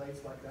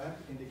oscillates like that,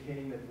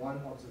 indicating that one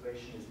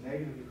observation is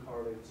negatively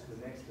correlated to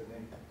the next and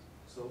then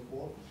so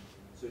forth.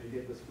 So you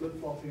get this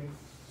flip-flopping.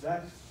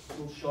 That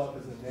will show up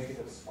as a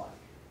negative spike.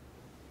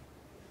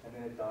 And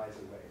then it dies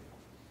away.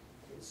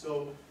 Okay,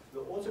 so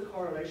the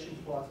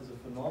autocorrelation plot is a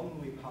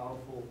phenomenally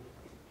powerful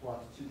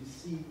plot to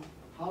see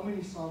how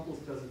many samples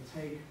does it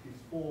take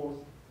before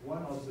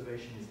one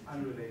observation is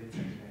unrelated to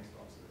the next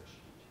observation.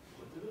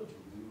 What do those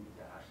blue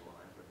dash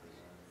lines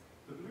represent?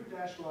 The blue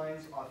dash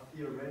lines are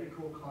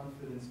theoretical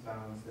confidence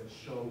bounds that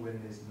show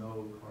when there's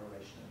no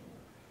correlation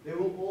anymore. There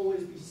will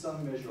always be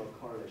some measure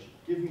of correlation.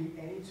 Give me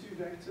any two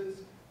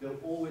vectors,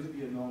 there'll always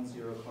be a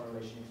non-zero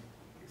correlation,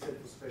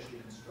 except for specially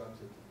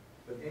constructed.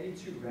 But any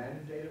two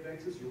random data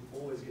vectors, you'll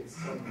always get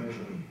some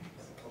measure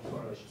of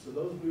correlation. So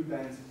those blue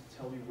bands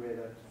tell you where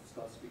that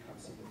starts to become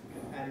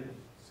significant at a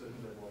certain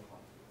level of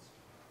confidence.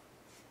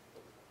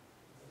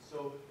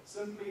 So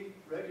simply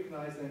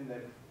recognize then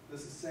that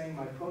this is saying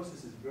my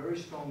process is very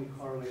strongly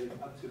correlated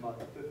up to about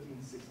the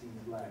 15th,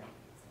 16th lag.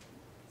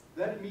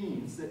 That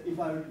means that if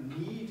I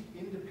need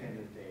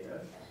independent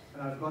data,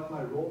 and I've got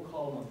my raw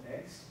column of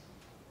X,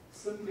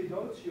 simply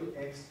go to your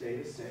X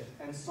data set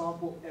and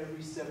sample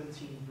every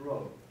 17th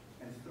row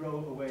and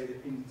throw away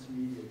the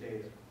intermediate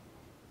data.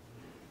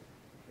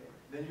 Okay.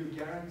 Then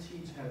you're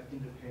guaranteed to have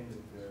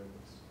independent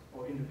variables,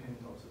 or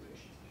independent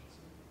observations, I should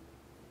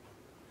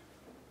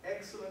say.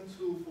 Excellent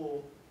tool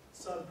for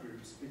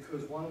subgroups,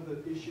 because one of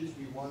the issues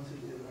we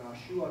wanted in our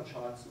Shewhart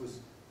charts was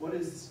what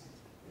is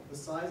the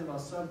size of our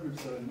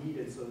subgroups that are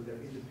needed so that they're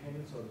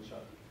independent of each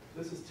other.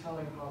 This is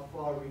telling how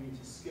far we need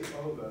to skip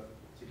over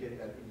to get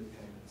that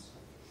independence.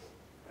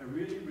 A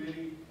really,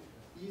 really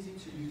easy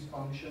to use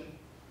function,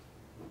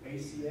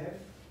 ACF,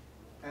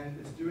 and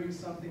it's doing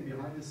something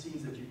behind the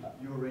scenes that you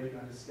already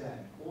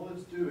understand. All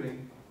it's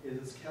doing is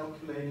it's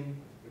calculating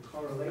the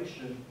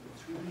correlation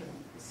between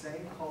the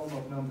same column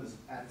of numbers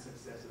at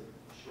successive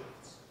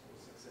shifts or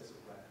successive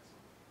lags.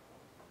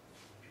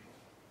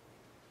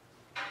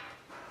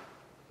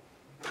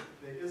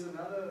 There is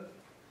another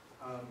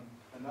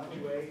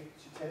way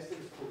to test it.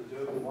 It's called the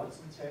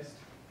Durbin-Watson test.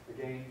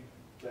 Again,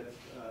 that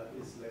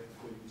is left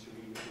for you to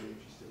read if you're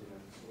interested in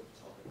that sort of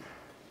topic.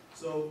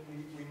 So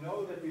we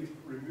know that we've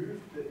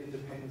removed the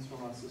independence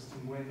from our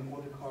system when the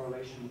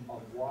autocorrelation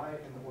of Y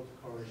and the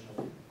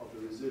autocorrelation of the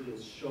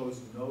residuals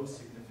shows no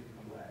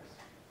significant lags,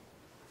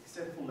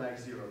 except for lag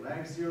 0.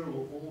 Lag 0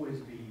 will always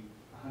be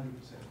 100%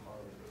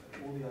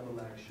 correlated. All the other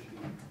lags should be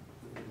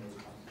within those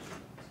constants.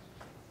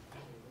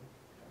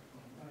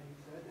 You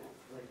said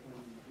it's like when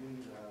you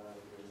do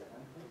the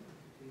anthem,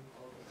 you take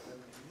all the 7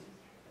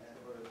 units and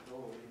or the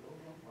flow, you don't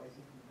know why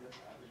you can just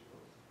average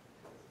those.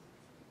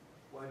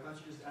 Why can't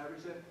you just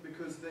average that?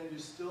 Because then you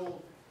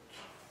still,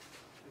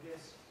 I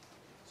guess.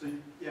 So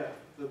yeah,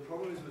 the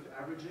problem is with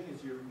averaging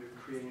is you're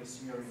creating a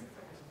smearing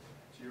effect.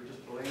 So you're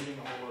just blending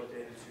a whole lot of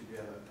data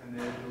together, and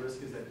then the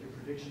risk is that your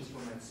predictions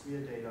from that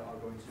smear data are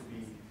going to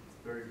be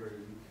very,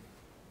 very weak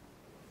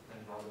and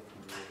rather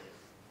from real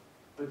data.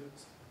 But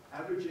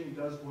averaging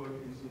does work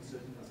in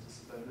certain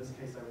instances. But in this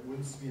case, I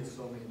wouldn't smear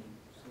so many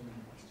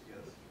points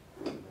together.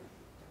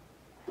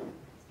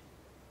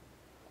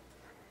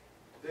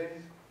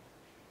 Then,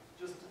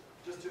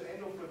 just to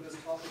end off with this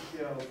topic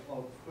here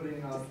of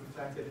putting out the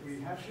fact that we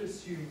have to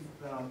assume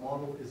that our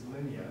model is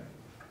linear.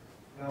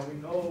 Now we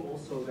know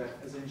also that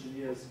as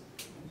engineers,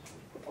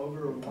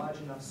 over a large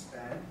enough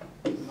span,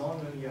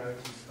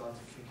 non-linearity starts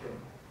to kick in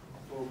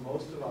for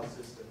most of our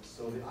systems.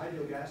 So the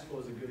ideal gas flow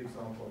is a good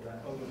example of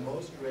that. Over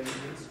most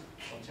ranges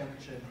of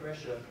temperature and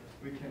pressure,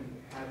 we can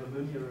have a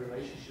linear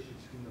relationship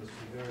between those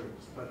two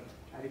variables. But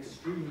at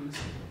extremes,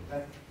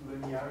 that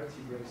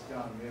linearity breaks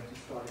down. We have to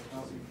start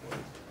accounting for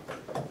it.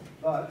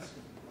 But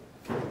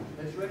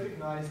let's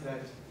recognize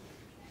that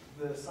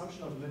the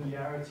assumption of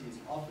linearity is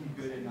often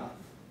good enough.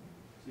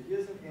 So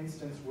here's an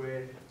instance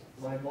where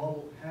my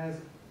model has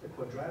a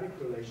quadratic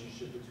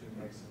relationship between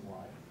x and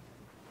y.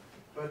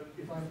 But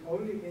if I'm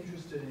only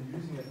interested in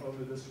using it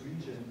over this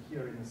region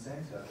here in the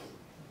center,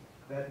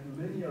 that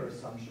linear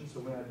assumption, so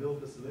when I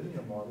build this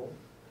linear model,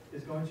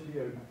 is going to be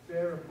a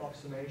fair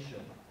approximation.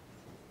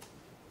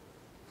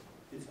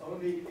 It's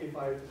only if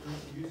I need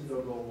to use it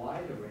over a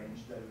wider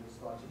range that it will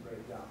start to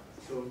break down.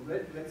 So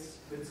let's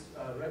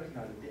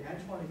recognize it. The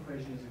Antoine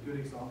equation is a good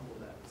example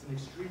of that. It's an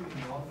extremely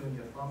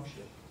nonlinear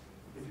function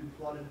if you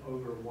plot it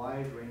over a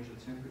wide range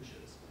of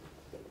temperatures.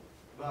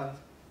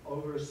 But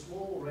over a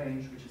small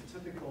range, which is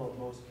typical of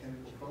most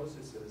chemical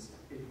processes,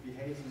 it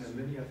behaves in a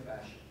linear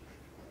fashion,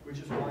 which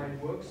is why it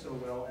works so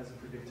well as a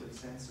predictive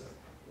sensor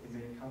in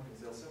many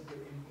companies. They'll simply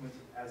implement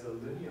it as a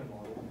linear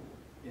model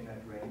in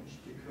that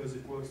range because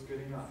it works good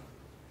enough.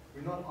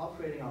 We're not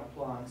operating our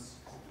plants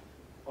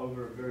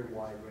over a very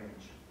wide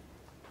range.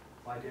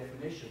 By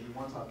definition, we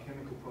want our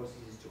chemical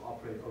processes to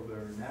operate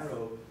over a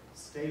narrow,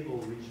 stable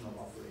region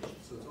of operation.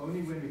 So it's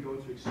only when we go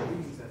to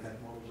extremes that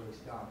that model breaks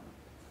down.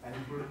 And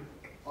if we're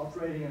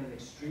operating in an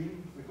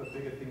extreme, we've got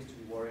bigger things to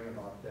be worrying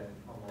about than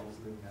our model's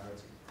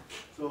linearity.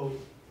 So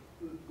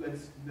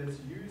let's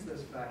use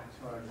this fact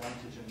to our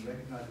advantage and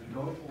recognize we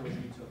don't always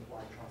need to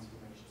apply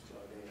transformations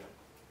to our data.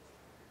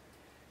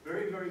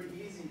 Very, very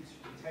easy to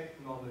detect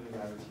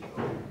nonlinearity.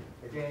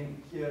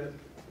 Again, here,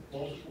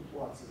 multiple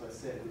plots, as I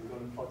said. We're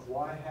going to plot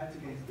y hat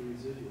against the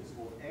residuals,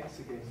 or x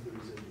against the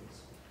residuals.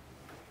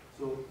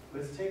 So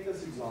let's take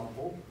this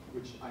example,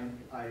 which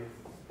I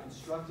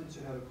constructed to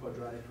have a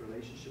quadratic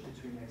relationship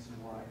between x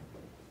and y.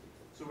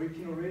 So we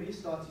can already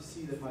start to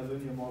see that my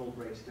linear model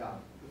breaks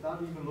down,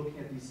 without even looking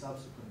at these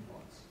subsequent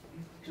plots.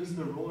 Just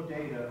the raw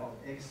data of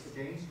x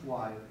against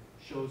y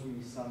shows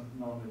me some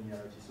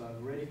nonlinearity. So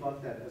I've already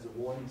got that as a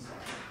warning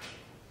sign.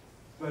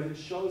 But it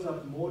shows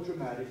up more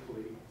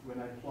dramatically when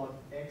I plot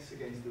x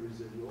against the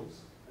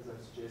residuals, as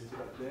I've suggested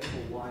up there,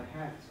 or y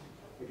hat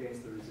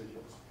against the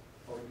residuals.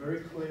 I'll very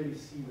clearly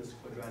see this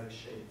quadratic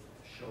shape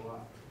show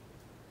up,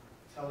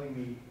 telling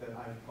me that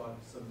I've got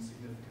some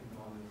significant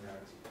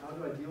nonlinearity. How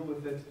do I deal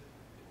with it?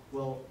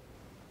 Well,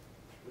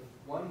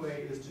 one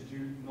way is to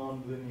do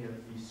nonlinear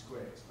least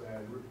squares, where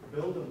I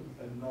build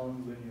a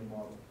nonlinear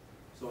model.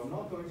 So I'm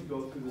not going to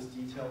go through this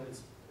detail.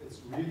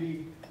 It's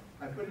really,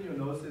 I put in your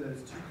notes there that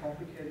it's too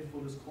complicated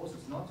for this course.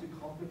 It's not too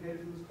complicated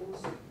for this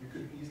course. You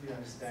could easily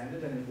understand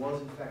it, and it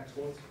was in fact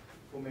taught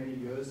for many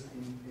years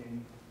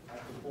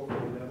at the 4th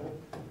grade level.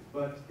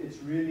 But it's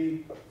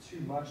really too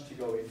much to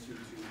go into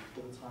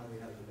for the time we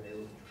have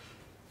available.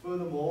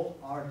 Furthermore,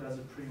 R does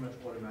it pretty much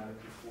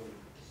automatically for you.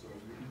 So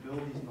you can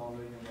build these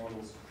nonlinear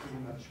models pretty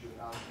much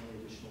without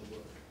any additional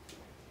work.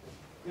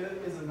 Here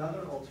is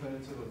another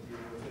alternative of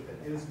dealing with it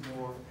that is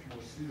more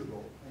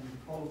suitable, and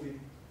you've probably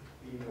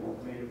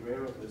been made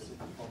aware of this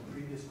from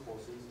previous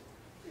courses,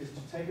 is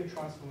to take a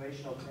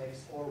transformation of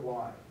x or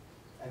y,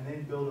 and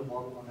then build a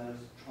model on that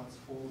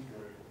transformed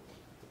variable.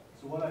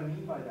 So what I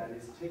mean by that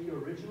is take your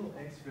original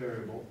x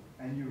variable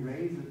and you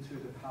raise it to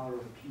the power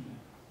of p.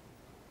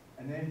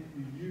 And then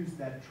you use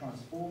that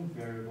transformed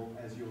variable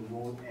as your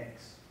raw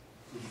x.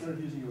 So instead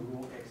of using your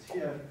raw x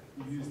here,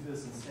 you use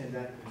this and send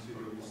that into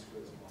your least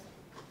squares model.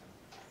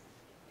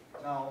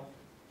 Now,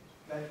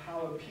 that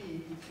power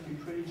p can be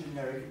pretty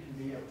generic. It can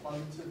be a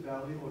positive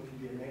value or it can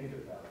be a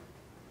negative value.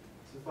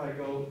 So if I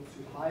go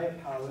to higher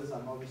powers,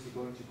 I'm obviously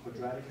going to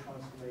quadratic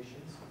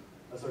transformations,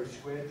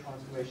 squared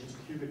transformations,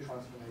 cubic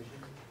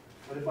transformations.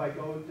 But if I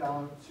go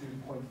down to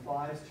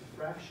 0.5s to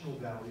fractional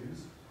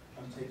values,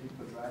 I'm taking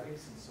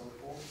quadratics and so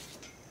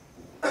forth.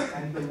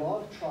 And the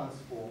log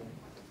transform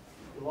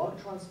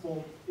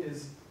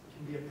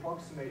can be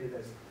approximated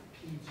as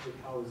p to the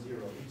power 0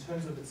 in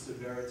terms of its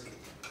severity.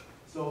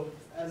 So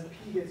as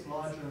p gets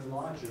larger and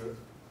larger,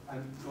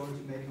 I'm going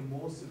to make a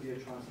more severe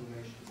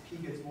transformation. As p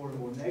gets more and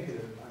more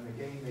negative, I'm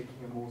again making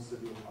a more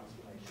severe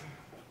transformation.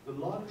 The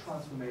log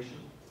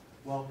transformation,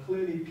 while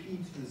clearly p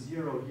to the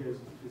 0 here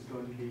is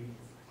going to be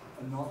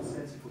a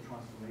nonsensical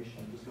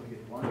transformation, I'm just going to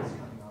get 1s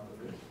coming out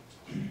of it.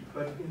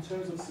 But in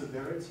terms of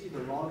severity,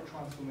 the log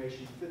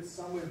transformation fits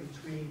somewhere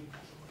between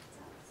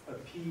a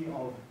p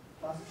of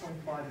plus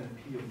 0.5 and a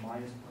p of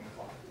minus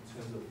 0.5 in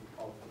terms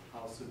of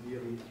how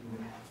severely it can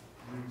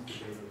move the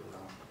data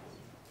around.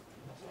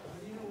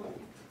 You know what?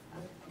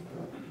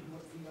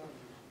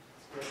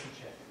 Guess and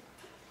check.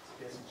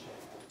 Guess and check.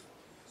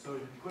 So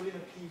you put in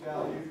a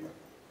p-value,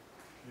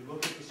 you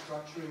look at the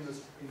structure in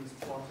this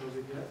plot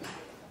over here.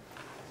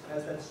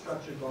 Has that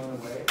structure gone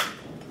away?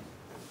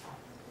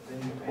 Then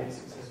you make a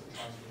successful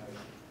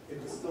transformation.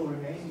 If it's still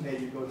remaining there,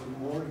 you go to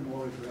more and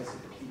more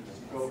aggressive keys.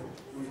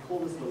 We call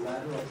this the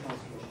ladder of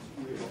transformations.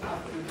 You go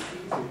up with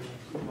keys, or you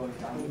keep going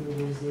down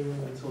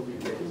until you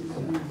get to 0.